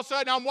 and then all of a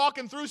sudden I'm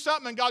walking through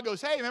something, and God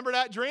goes, hey, remember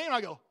that dream? And I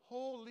go,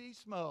 holy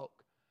smoke.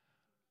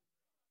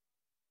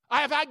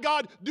 I have had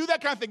God do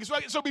that kind of thing.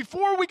 So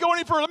before we go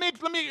any further,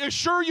 let me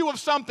assure you of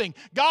something.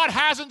 God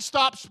hasn't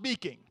stopped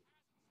speaking.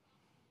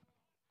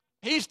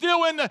 He's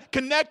still in the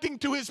connecting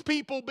to his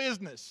people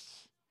business.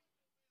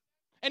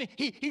 And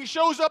he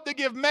shows up to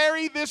give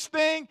Mary this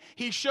thing.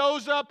 He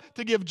shows up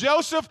to give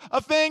Joseph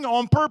a thing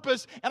on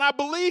purpose. And I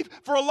believe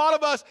for a lot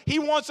of us, he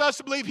wants us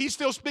to believe he's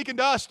still speaking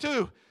to us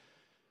too.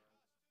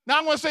 Now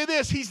I'm going to say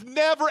this. He's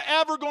never,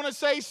 ever going to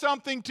say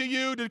something to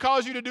you to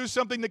cause you to do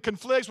something that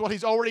conflicts what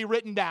he's already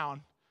written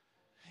down.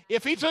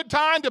 If he took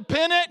time to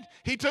pen it,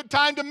 he took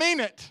time to mean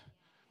it.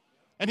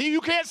 And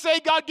you can't say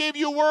God gave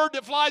you a word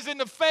that flies in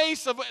the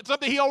face of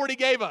something he already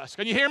gave us.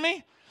 Can you hear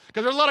me?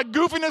 Because there's a lot of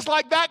goofiness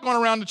like that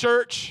going around the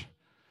church.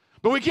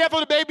 But we can't throw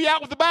the baby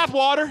out with the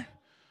bathwater.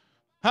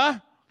 Huh?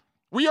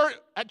 We are,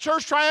 at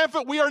Church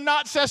Triumphant, we are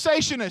not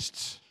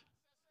cessationists.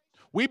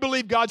 We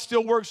believe God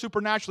still works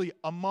supernaturally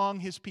among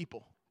his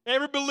people.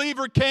 Every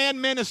believer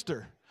can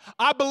minister.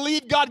 I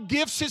believe God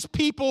gifts his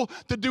people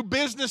to do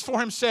business for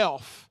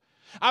himself.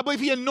 I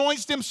believe he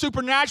anoints them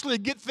supernaturally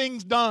to get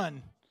things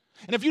done.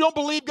 And if you don't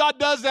believe God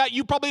does that,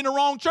 you're probably in the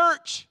wrong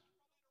church.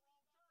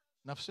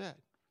 Enough said.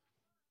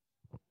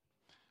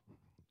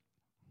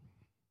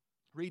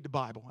 Read the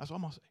Bible. That's what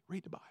I'm going to say.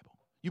 Read the Bible.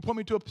 You point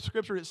me to a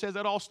scripture that says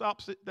that all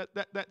stops,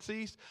 that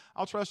ceased,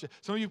 I'll trust you.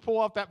 Some of you pull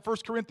off that 1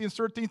 Corinthians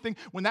 13 thing,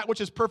 when that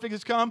which is perfect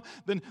has come,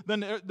 then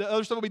the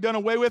other stuff will be done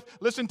away with.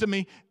 Listen to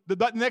me.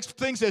 The next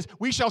thing says,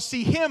 we shall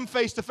see him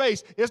face to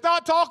face. It's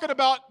not talking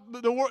about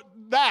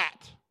that.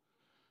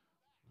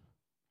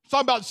 It's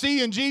talking about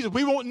seeing Jesus.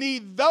 We won't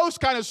need those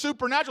kind of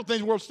supernatural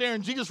things where we're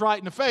staring Jesus right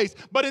in the face.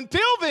 But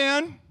until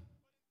then,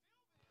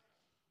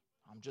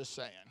 I'm just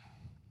saying.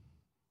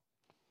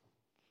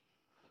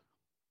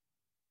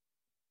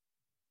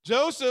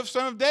 Joseph,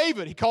 son of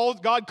David,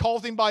 God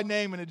calls him by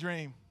name in a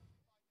dream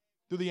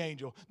through the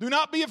angel. Do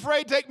not be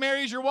afraid, take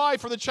Mary as your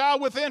wife, for the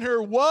child within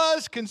her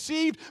was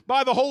conceived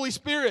by the Holy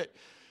Spirit.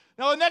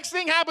 Now the next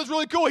thing happens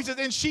really cool. He says,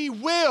 and she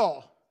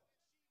will.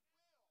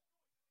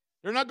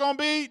 There's not going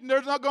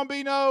to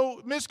be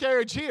no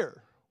miscarriage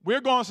here.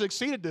 We're going to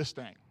succeed at this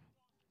thing.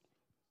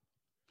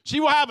 She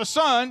will have a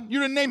son.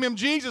 You're to name him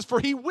Jesus, for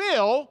he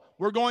will,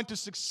 we're going to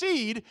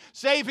succeed,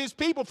 save his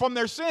people from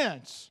their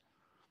sins.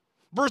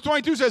 Verse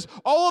 22 says,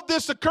 all of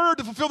this occurred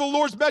to fulfill the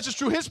Lord's message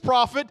through his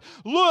prophet.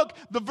 Look,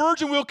 the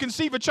virgin will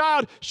conceive a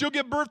child. She'll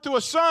give birth to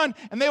a son,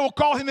 and they will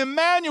call him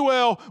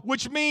Emmanuel,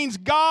 which means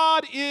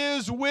God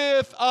is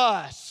with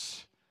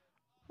us.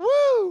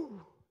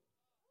 Woo!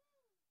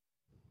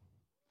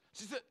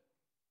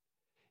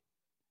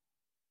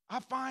 I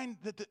find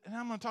that, and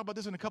I'm going to talk about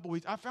this in a couple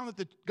weeks, I found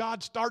that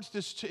God starts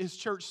his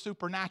church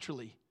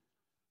supernaturally.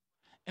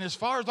 And as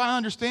far as I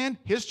understand,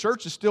 his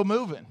church is still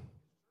moving.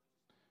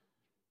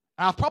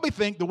 I probably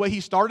think the way he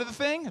started the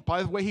thing is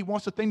probably the way he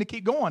wants the thing to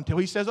keep going until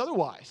he says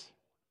otherwise.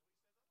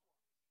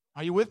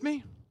 Are you with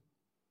me?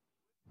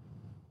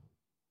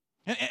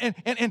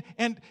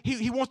 And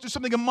he wants to do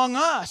something among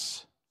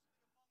us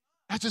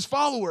as his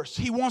followers.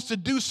 He wants to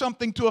do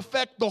something to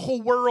affect the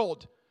whole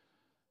world.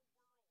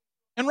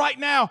 And right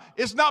now,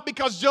 it's not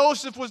because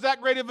Joseph was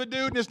that great of a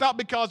dude, and it's not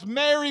because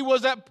Mary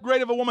was that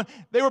great of a woman.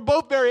 They were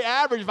both very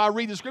average, if I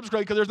read the scriptures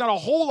correctly, because there's not a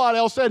whole lot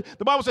else said.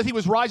 The Bible says he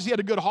was righteous, he had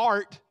a good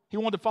heart. He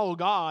wanted to follow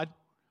God,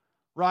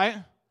 right?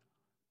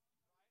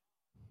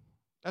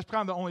 That's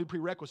kind of the only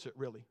prerequisite,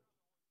 really.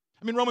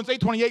 I mean, Romans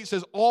 8:28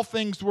 says, all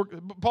things work,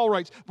 Paul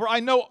writes, for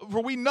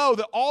we know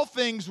that all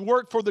things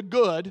work for the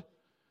good,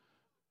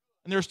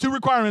 and there's two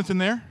requirements in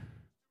there,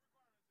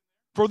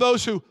 for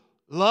those who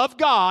love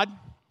God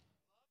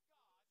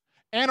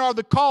and are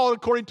the called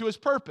according to his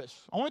purpose.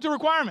 Only two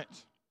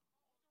requirements.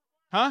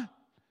 Huh? And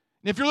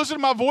if you're listening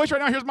to my voice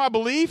right now, here's my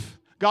belief.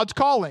 God's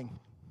calling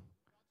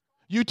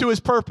you to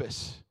his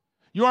purpose.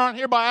 You aren't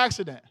here by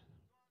accident.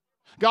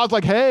 God's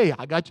like, hey,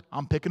 I got you.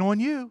 I'm picking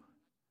on you.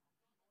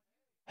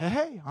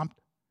 Hey,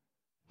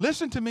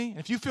 listen to me.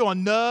 If you feel a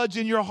nudge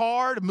in your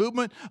heart, a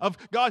movement of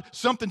God,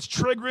 something's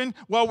triggering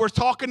while we're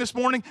talking this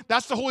morning,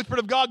 that's the Holy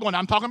Spirit of God going,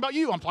 I'm talking about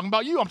you, I'm talking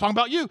about you, I'm talking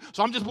about you.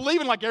 So I'm just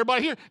believing like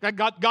everybody here, that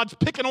God's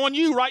picking on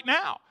you right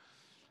now.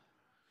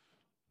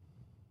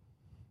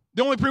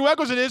 The only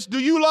prerequisite is, do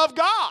you love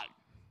God?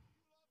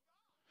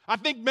 I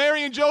think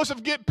Mary and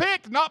Joseph get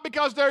picked not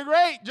because they're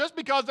great, just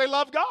because they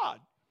love God.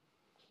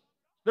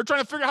 They're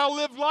trying to figure out how to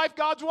live life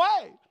God's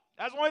way.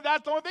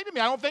 That's the only thing to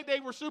me. I don't think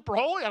they were super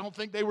holy. I don't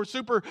think they were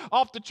super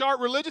off-the-chart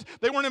religious.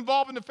 They weren't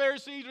involved in the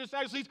Pharisees or the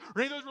Sadducees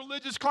or any of those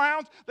religious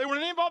clowns. They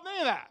weren't involved in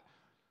any of that.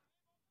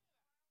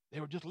 They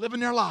were just living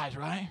their lives,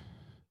 right?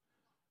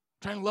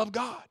 Trying to love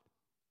God.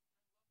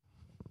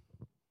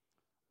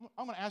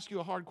 I'm going to ask you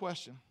a hard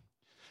question.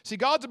 See,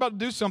 God's about to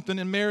do something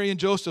in Mary and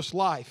Joseph's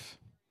life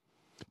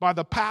by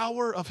the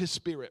power of his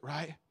Spirit,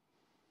 right?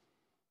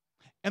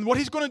 And what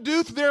he's going to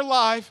do through their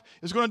life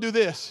is going to do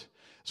this.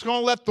 It's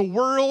going to let the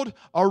world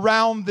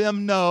around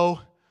them know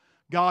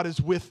God is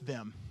with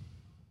them.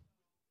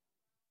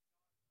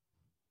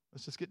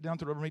 Let's just get down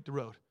to the rubber meet the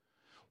road.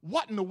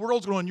 What in the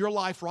world's going on in your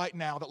life right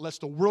now that lets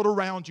the world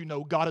around you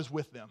know God is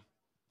with them?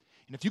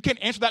 And if you can't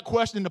answer that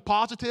question in the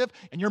positive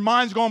and your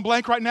mind's going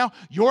blank right now,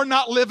 you're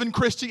not living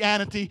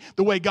Christianity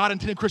the way God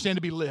intended Christianity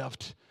to be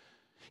lived.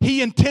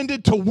 He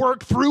intended to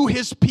work through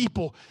his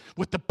people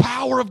with the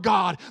power of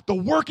God, the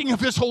working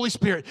of his Holy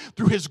Spirit,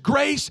 through his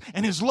grace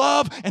and his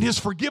love and his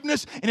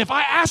forgiveness. And if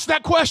I ask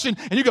that question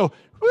and you go,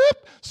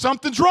 whoop,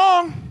 something's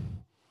wrong.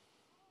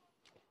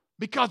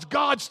 Because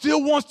God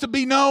still wants to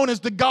be known as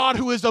the God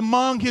who is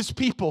among his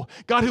people,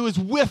 God who is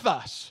with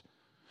us.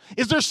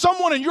 Is there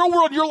someone in your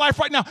world, in your life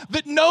right now,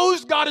 that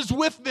knows God is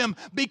with them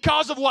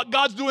because of what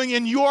God's doing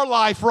in your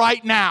life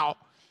right now?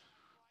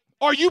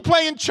 Are you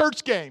playing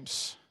church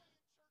games?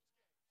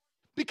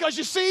 Because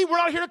you see, we're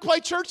not here to play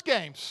church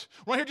games.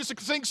 We're not here just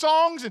to sing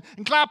songs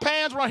and clap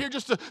hands. We're not here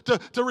just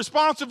to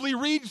responsively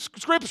read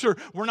Scripture.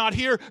 We're not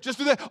here just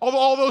to do that.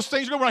 All those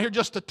things. We're not here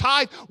just to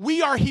tithe.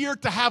 We are here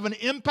to have an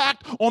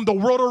impact on the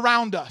world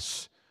around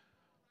us.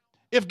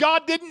 If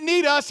God didn't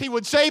need us, he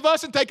would save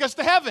us and take us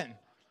to heaven.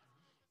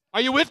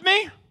 Are you with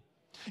me?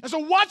 And so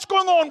what's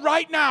going on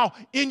right now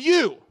in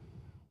you?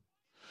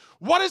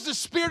 What is the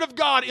Spirit of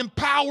God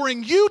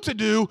empowering you to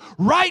do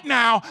right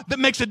now that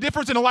makes a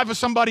difference in the life of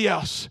somebody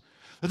else?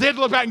 That they have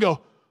to look back and go,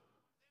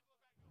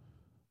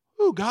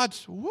 ooh,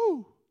 God's,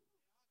 woo.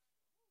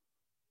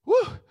 Woo.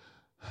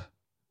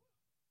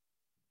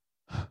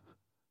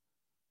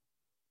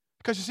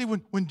 Because you see,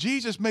 when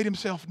Jesus made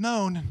himself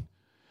known,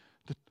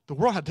 the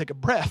world had to take a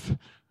breath.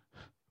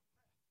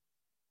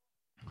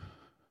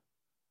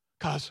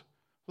 Because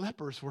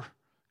lepers were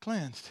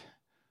cleansed.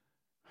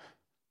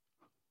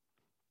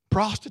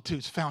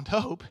 Prostitutes found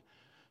hope.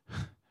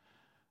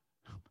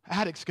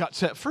 Addicts got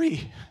set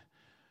free.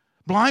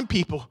 Blind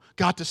people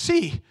got to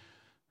see.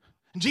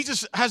 And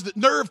Jesus has the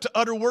nerve to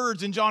utter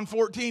words in John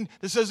 14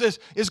 that says this: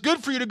 it's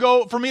good for me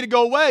to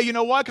go away. You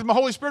know why? Because my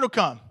Holy Spirit will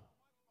come.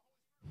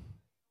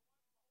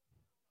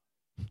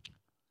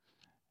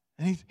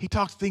 And he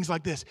talks things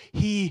like this: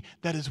 he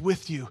that is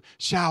with you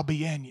shall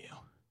be in you.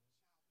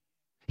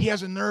 He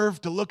has a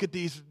nerve to look at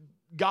these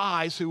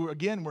guys who,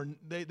 again,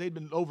 they'd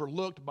been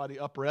overlooked by the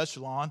upper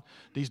echelon,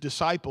 these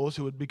disciples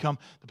who would become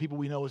the people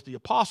we know as the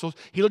apostles.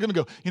 He looked at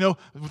them and go,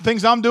 the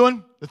things I'm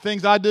doing, the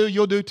things I do,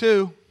 you'll do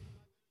too.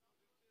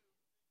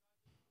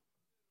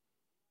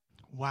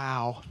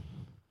 Wow.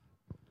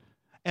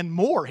 And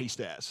more, he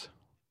says.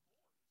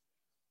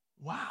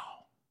 Wow.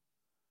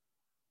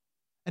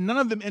 And none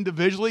of them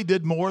individually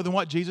did more than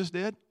what Jesus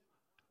did,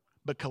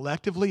 but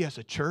collectively as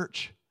a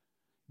church,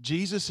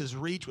 Jesus'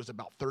 reach was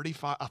about a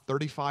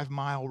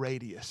 35-mile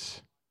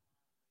radius.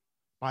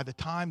 By the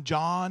time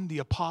John the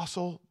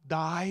apostle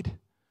died,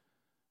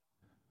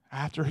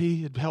 after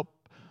he had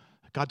helped,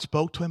 God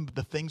spoke to him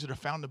the things that are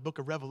found in the book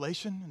of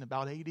Revelation in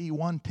about AD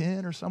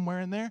 110 or somewhere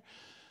in there,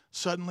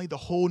 suddenly the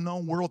whole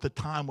known world at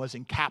the time was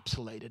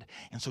encapsulated.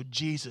 And so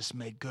Jesus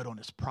made good on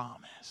his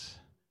promise.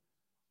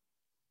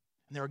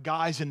 And there were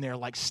guys in there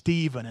like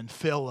Stephen and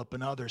Philip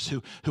and others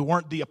who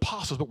weren't the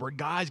apostles, but were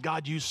guys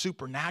God used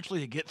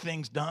supernaturally to get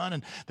things done.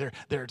 And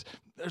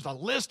there's a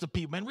list of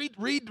people. Man,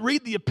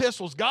 read the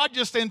epistles. God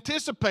just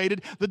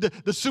anticipated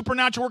that the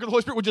supernatural work of the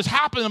Holy Spirit would just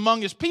happen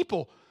among his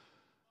people.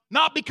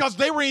 Not because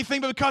they were anything,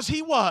 but because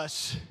he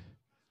was.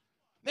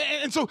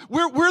 And so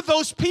we're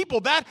those people.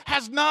 That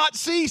has not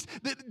ceased.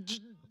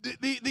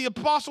 The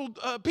apostle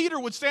Peter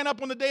would stand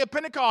up on the day of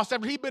Pentecost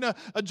after he'd been a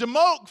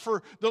jamoke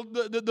for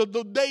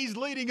the days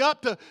leading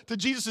up to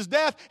Jesus'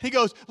 death. He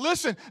goes,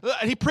 listen,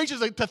 he preaches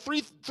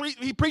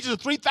to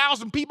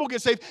 3,000 people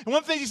get saved. And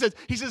one thing he says,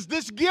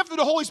 this gift of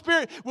the Holy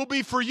Spirit will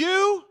be for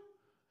you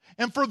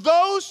and for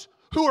those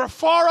who are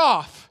far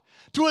off,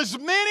 to as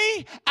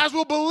many as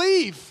will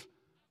believe.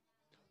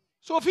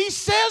 So if he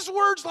says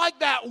words like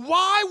that,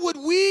 why would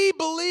we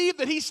believe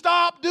that he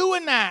stopped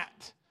doing that?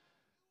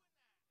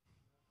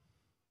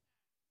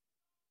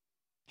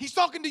 He's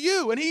talking to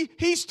you, and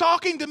he's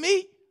talking to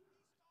me.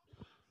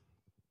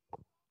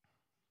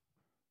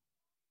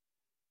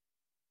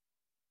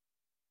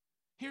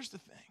 Here's the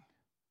thing.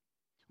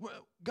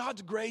 Well,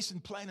 God's grace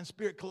and plan and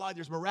spirit collide.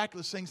 There's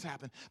miraculous things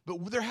happen.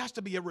 But there has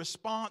to be a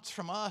response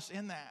from us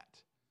in that.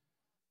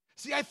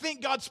 See, I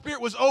think God's Spirit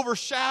was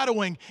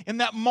overshadowing in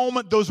that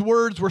moment those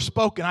words were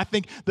spoken. I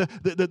think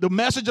the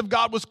message of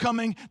God was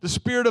coming. The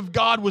Spirit of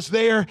God was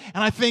there.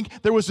 And I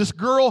think there was this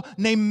girl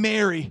named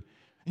Mary.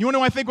 You want to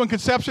know, I think when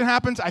conception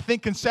happens? I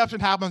think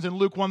conception happens in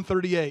Luke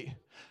 1:38.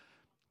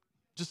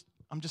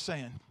 I'm just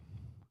saying.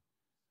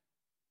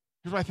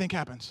 Here's what I think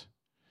happens.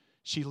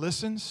 She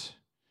listens.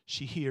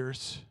 She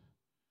hears.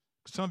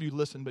 Some of you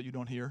listen, but you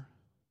don't hear.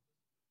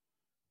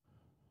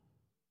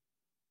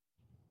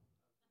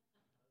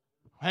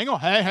 Hang on.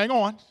 Hey, hang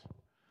on.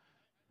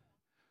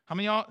 How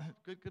many of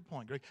y'all, good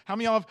point, Greg. How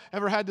many of y'all have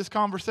ever had this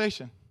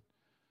conversation?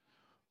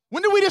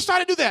 When did we decide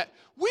to do that?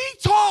 We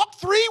talked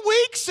 3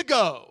 weeks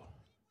ago.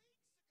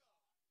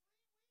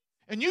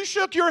 And you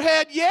shook your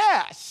head,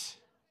 yes.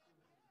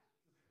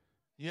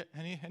 Yeah,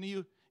 any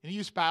of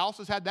you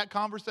spouses had that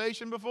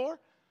conversation before?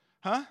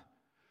 Huh?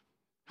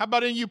 How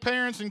about any of you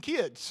parents and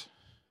kids?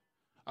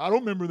 I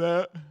don't remember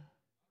that.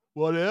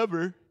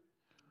 Whatever.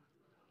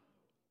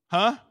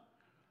 Huh?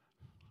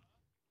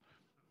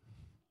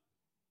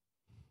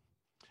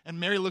 And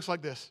Mary looks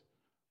like this.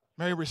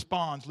 Mary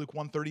responds, Luke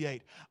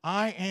 1:38.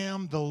 I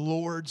am the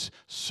Lord's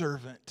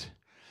servant.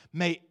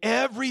 May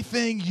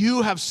everything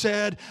you have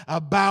said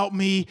about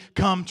me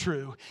come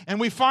true. And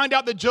we find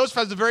out that Joseph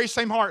has the very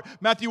same heart.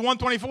 Matthew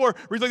 1:24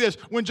 reads like this.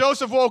 When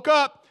Joseph woke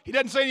up, he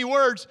doesn't say any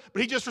words,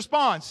 but he just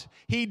responds.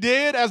 He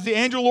did as the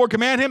angel of the Lord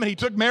commanded him, and he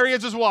took Mary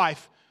as his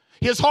wife.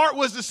 His heart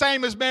was the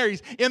same as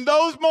Mary's. In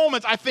those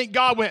moments, I think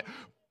God went,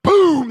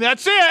 boom,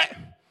 that's it.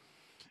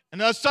 And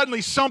then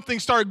suddenly something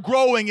started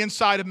growing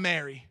inside of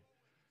Mary.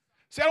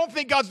 See, I don't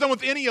think God's done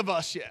with any of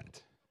us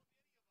yet.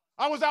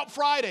 I was out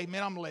Friday.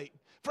 Man, I'm late.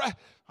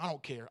 I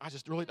don't care. I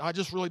just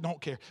really don't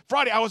care.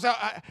 Friday, I was out.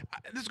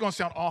 This is going to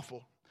sound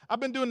awful. I've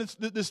been doing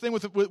this thing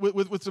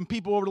with some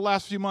people over the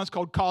last few months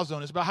called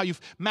Cause-Zone. It's about how you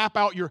map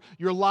out your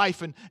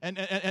life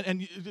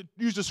and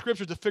use the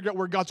scriptures to figure out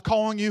where God's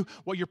calling you,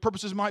 what your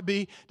purposes might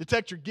be,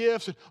 detect your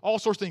gifts, and all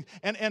sorts of things.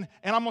 And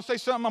I'm going to say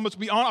something. I'm going to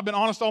be honest. I've been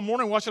honest all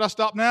morning. Why should I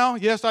stop now?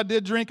 Yes, I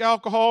did drink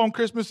alcohol on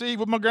Christmas Eve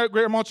with my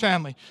great-grandma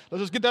Chanley.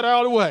 Let's just get that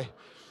out of the way.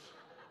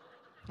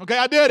 Okay,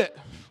 I did it.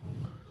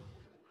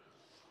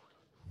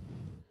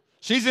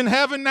 She's in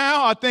heaven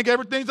now. I think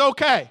everything's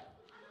okay.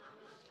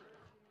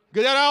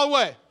 Get that out of the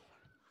way.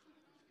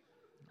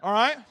 All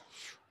right?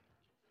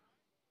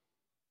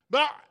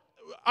 But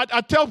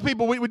I tell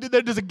people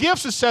there's a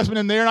gifts assessment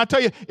in there, and I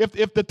tell you,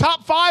 if the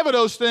top 5 of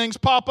those things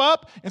pop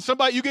up and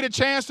you get a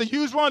chance to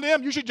use one of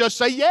them, you should just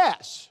say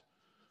yes.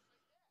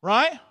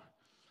 Right?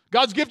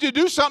 God's gifted you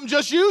to do something,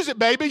 just use it,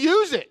 baby.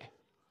 Use it.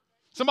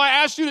 Somebody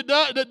asks you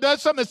that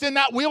does something that's in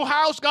that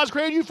wheelhouse God's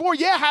created you for,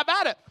 yeah, have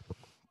at it.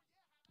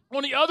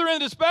 On the other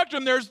end of the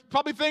spectrum, there's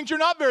probably things you're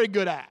not very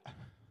good at.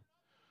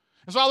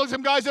 And so I looked at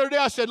some guys the other day,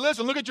 I said,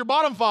 listen, look at your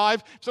bottom 5.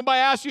 If somebody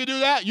asks you to do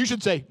that, you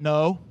should say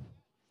no.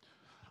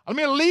 I'm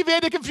going to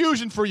alleviate the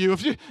confusion for you.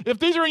 If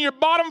these are in your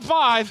bottom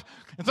 5,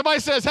 and somebody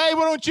says, hey,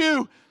 why don't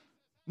you?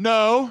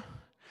 No.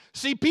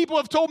 See, people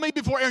have told me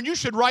before, Aaron, you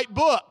should write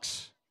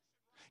books.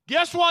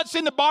 Guess what's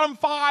in the bottom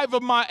 5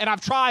 of and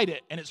I've tried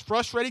it, and it's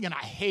frustrating, and I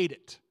hate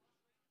it.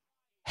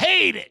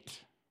 Hate it.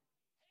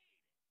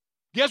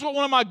 Guess what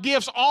one of my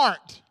gifts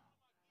aren't?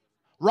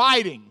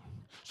 Writing.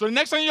 So the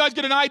next time you guys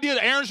get an idea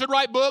that Aaron should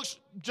write books,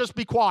 just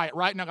be quiet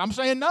right now. I'm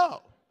saying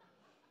no.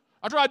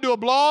 I tried to do a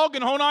blog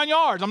and whole 9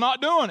 yards. I'm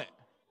not doing it.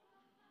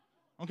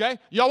 Okay?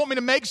 Y'all want me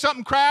to make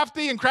something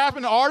crafty and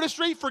crafting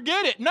artistry?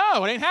 Forget it.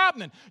 No, it ain't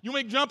happening. You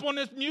want me to jump on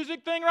this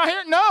music thing right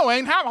here? No, it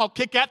ain't happening. I'll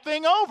kick that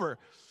thing over.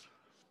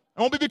 It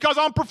won't be because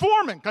I'm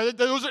performing, because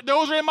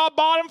those are in my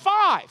bottom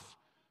 5.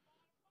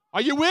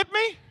 Are you with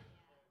me?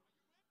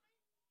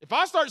 If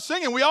I start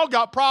singing, we all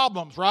got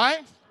problems,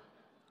 right?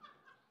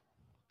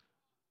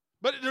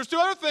 But there's 2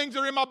 other things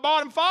that are in my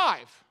bottom 5.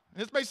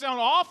 And this may sound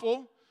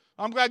awful.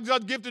 I'm glad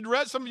God gifted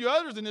some of you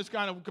others in this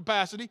kind of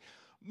capacity.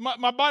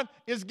 My bottom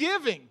is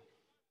giving.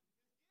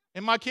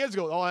 And my kids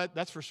go, oh,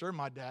 that's for sure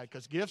my dad,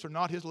 because gifts are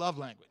not his love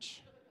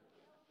language.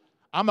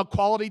 I'm a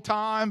quality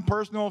time,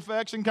 personal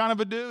affection kind of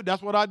a dude.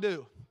 That's what I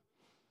do.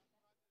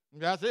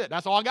 That's it.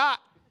 That's all I got.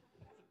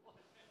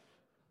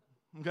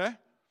 Okay?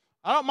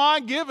 I don't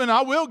mind giving.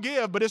 I will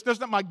give, but it's just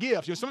not my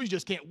gift. Some of you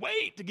just can't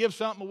wait to give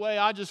something away.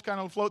 I just kind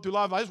of float through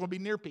life. I just want to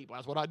be near people.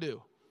 That's what I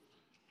do.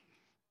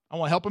 I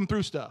want to help them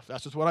through stuff.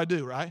 That's just what I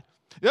do, right?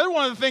 The other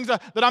one of the things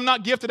that I'm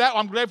not gifted at,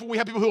 I'm grateful we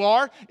have people who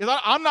are, is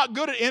I'm not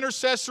good at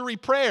intercessory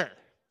prayer.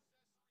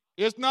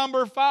 It's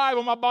number 5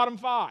 on my bottom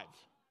 5.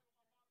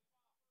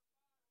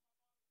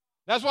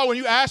 That's why when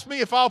you ask me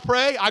if I'll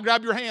pray, I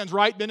grab your hands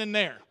right then and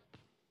there.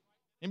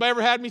 Anybody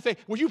ever had me say,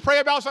 will you pray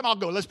about something? I'll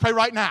go, let's pray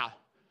right now.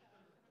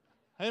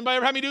 Anybody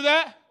ever had me do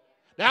that?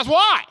 That's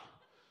why.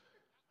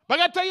 But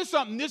I got to tell you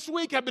something. This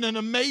week has been an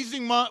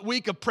amazing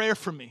week of prayer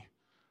for me.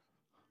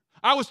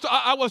 I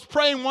was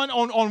praying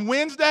on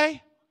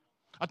Wednesday.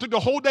 I took the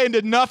whole day and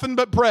did nothing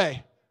but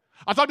pray.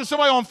 I talked to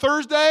somebody on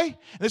Thursday,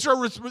 and they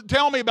started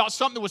telling me about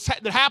something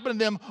that happened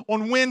to them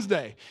on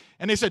Wednesday.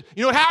 And they said,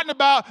 it happened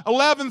about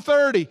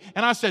 11:30.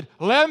 And I said,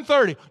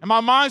 11:30. And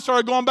my mind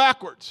started going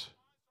backwards.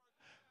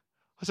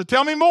 I said,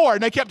 tell me more.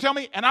 And they kept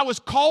telling me, and I was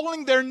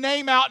calling their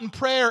name out in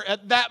prayer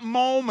at that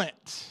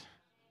moment.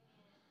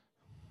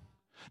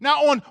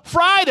 Now, on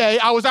Friday,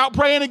 I was out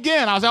praying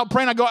again. I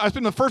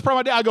spent the first part of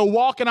my day, I go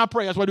walk and I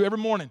pray. That's what I do every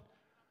morning.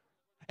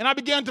 And I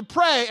began to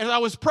pray, and as I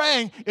was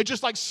praying, it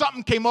just like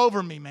something came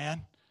over me,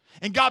 man.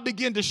 And God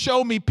began to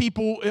show me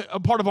people, a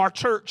part of our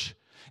church.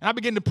 And I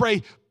began to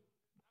pray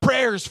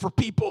prayers for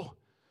people.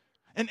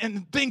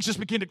 And things just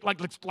began to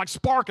like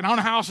spark, and I don't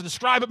know how else to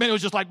describe it, man. It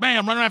was just like,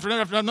 bam, running after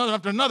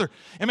another.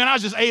 And man, I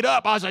just ate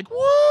up. I was like,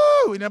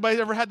 woo! Anybody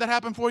ever had that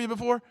happen for you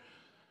before?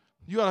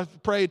 You got to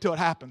pray until it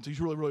happens. You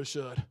really, really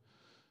should.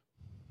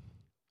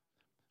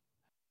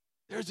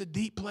 There's a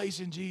deep place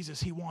in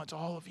Jesus. He wants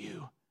all of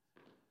you.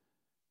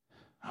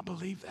 I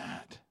believe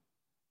that.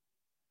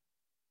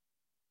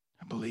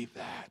 I believe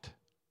that.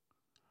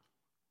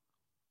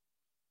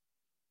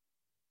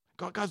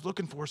 God's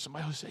looking for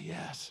somebody who'll say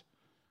yes.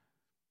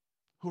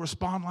 Who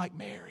respond like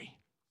Mary.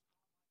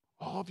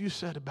 All of you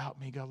said about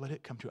me, God, let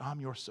it come true.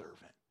 I'm your servant.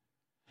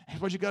 And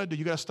what you got to do,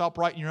 you got to stop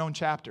writing your own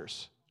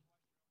chapters.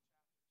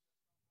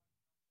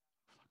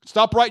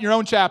 Stop writing your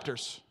own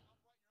chapters.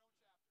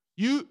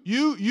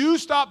 You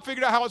stop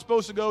figuring out how it's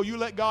supposed to go. You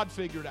let God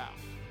figure it out.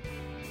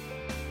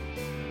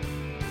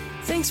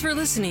 Thanks for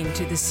listening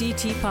to the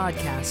CT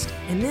Podcast,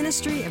 a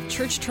ministry of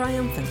Church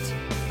Triumphant.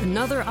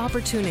 Another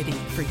opportunity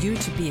for you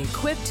to be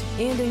equipped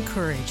and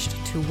encouraged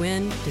to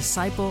win,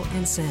 disciple,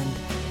 and send.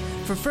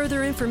 For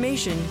further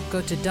information,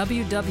 go to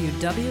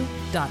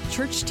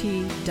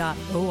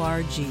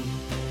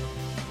www.churcht.org.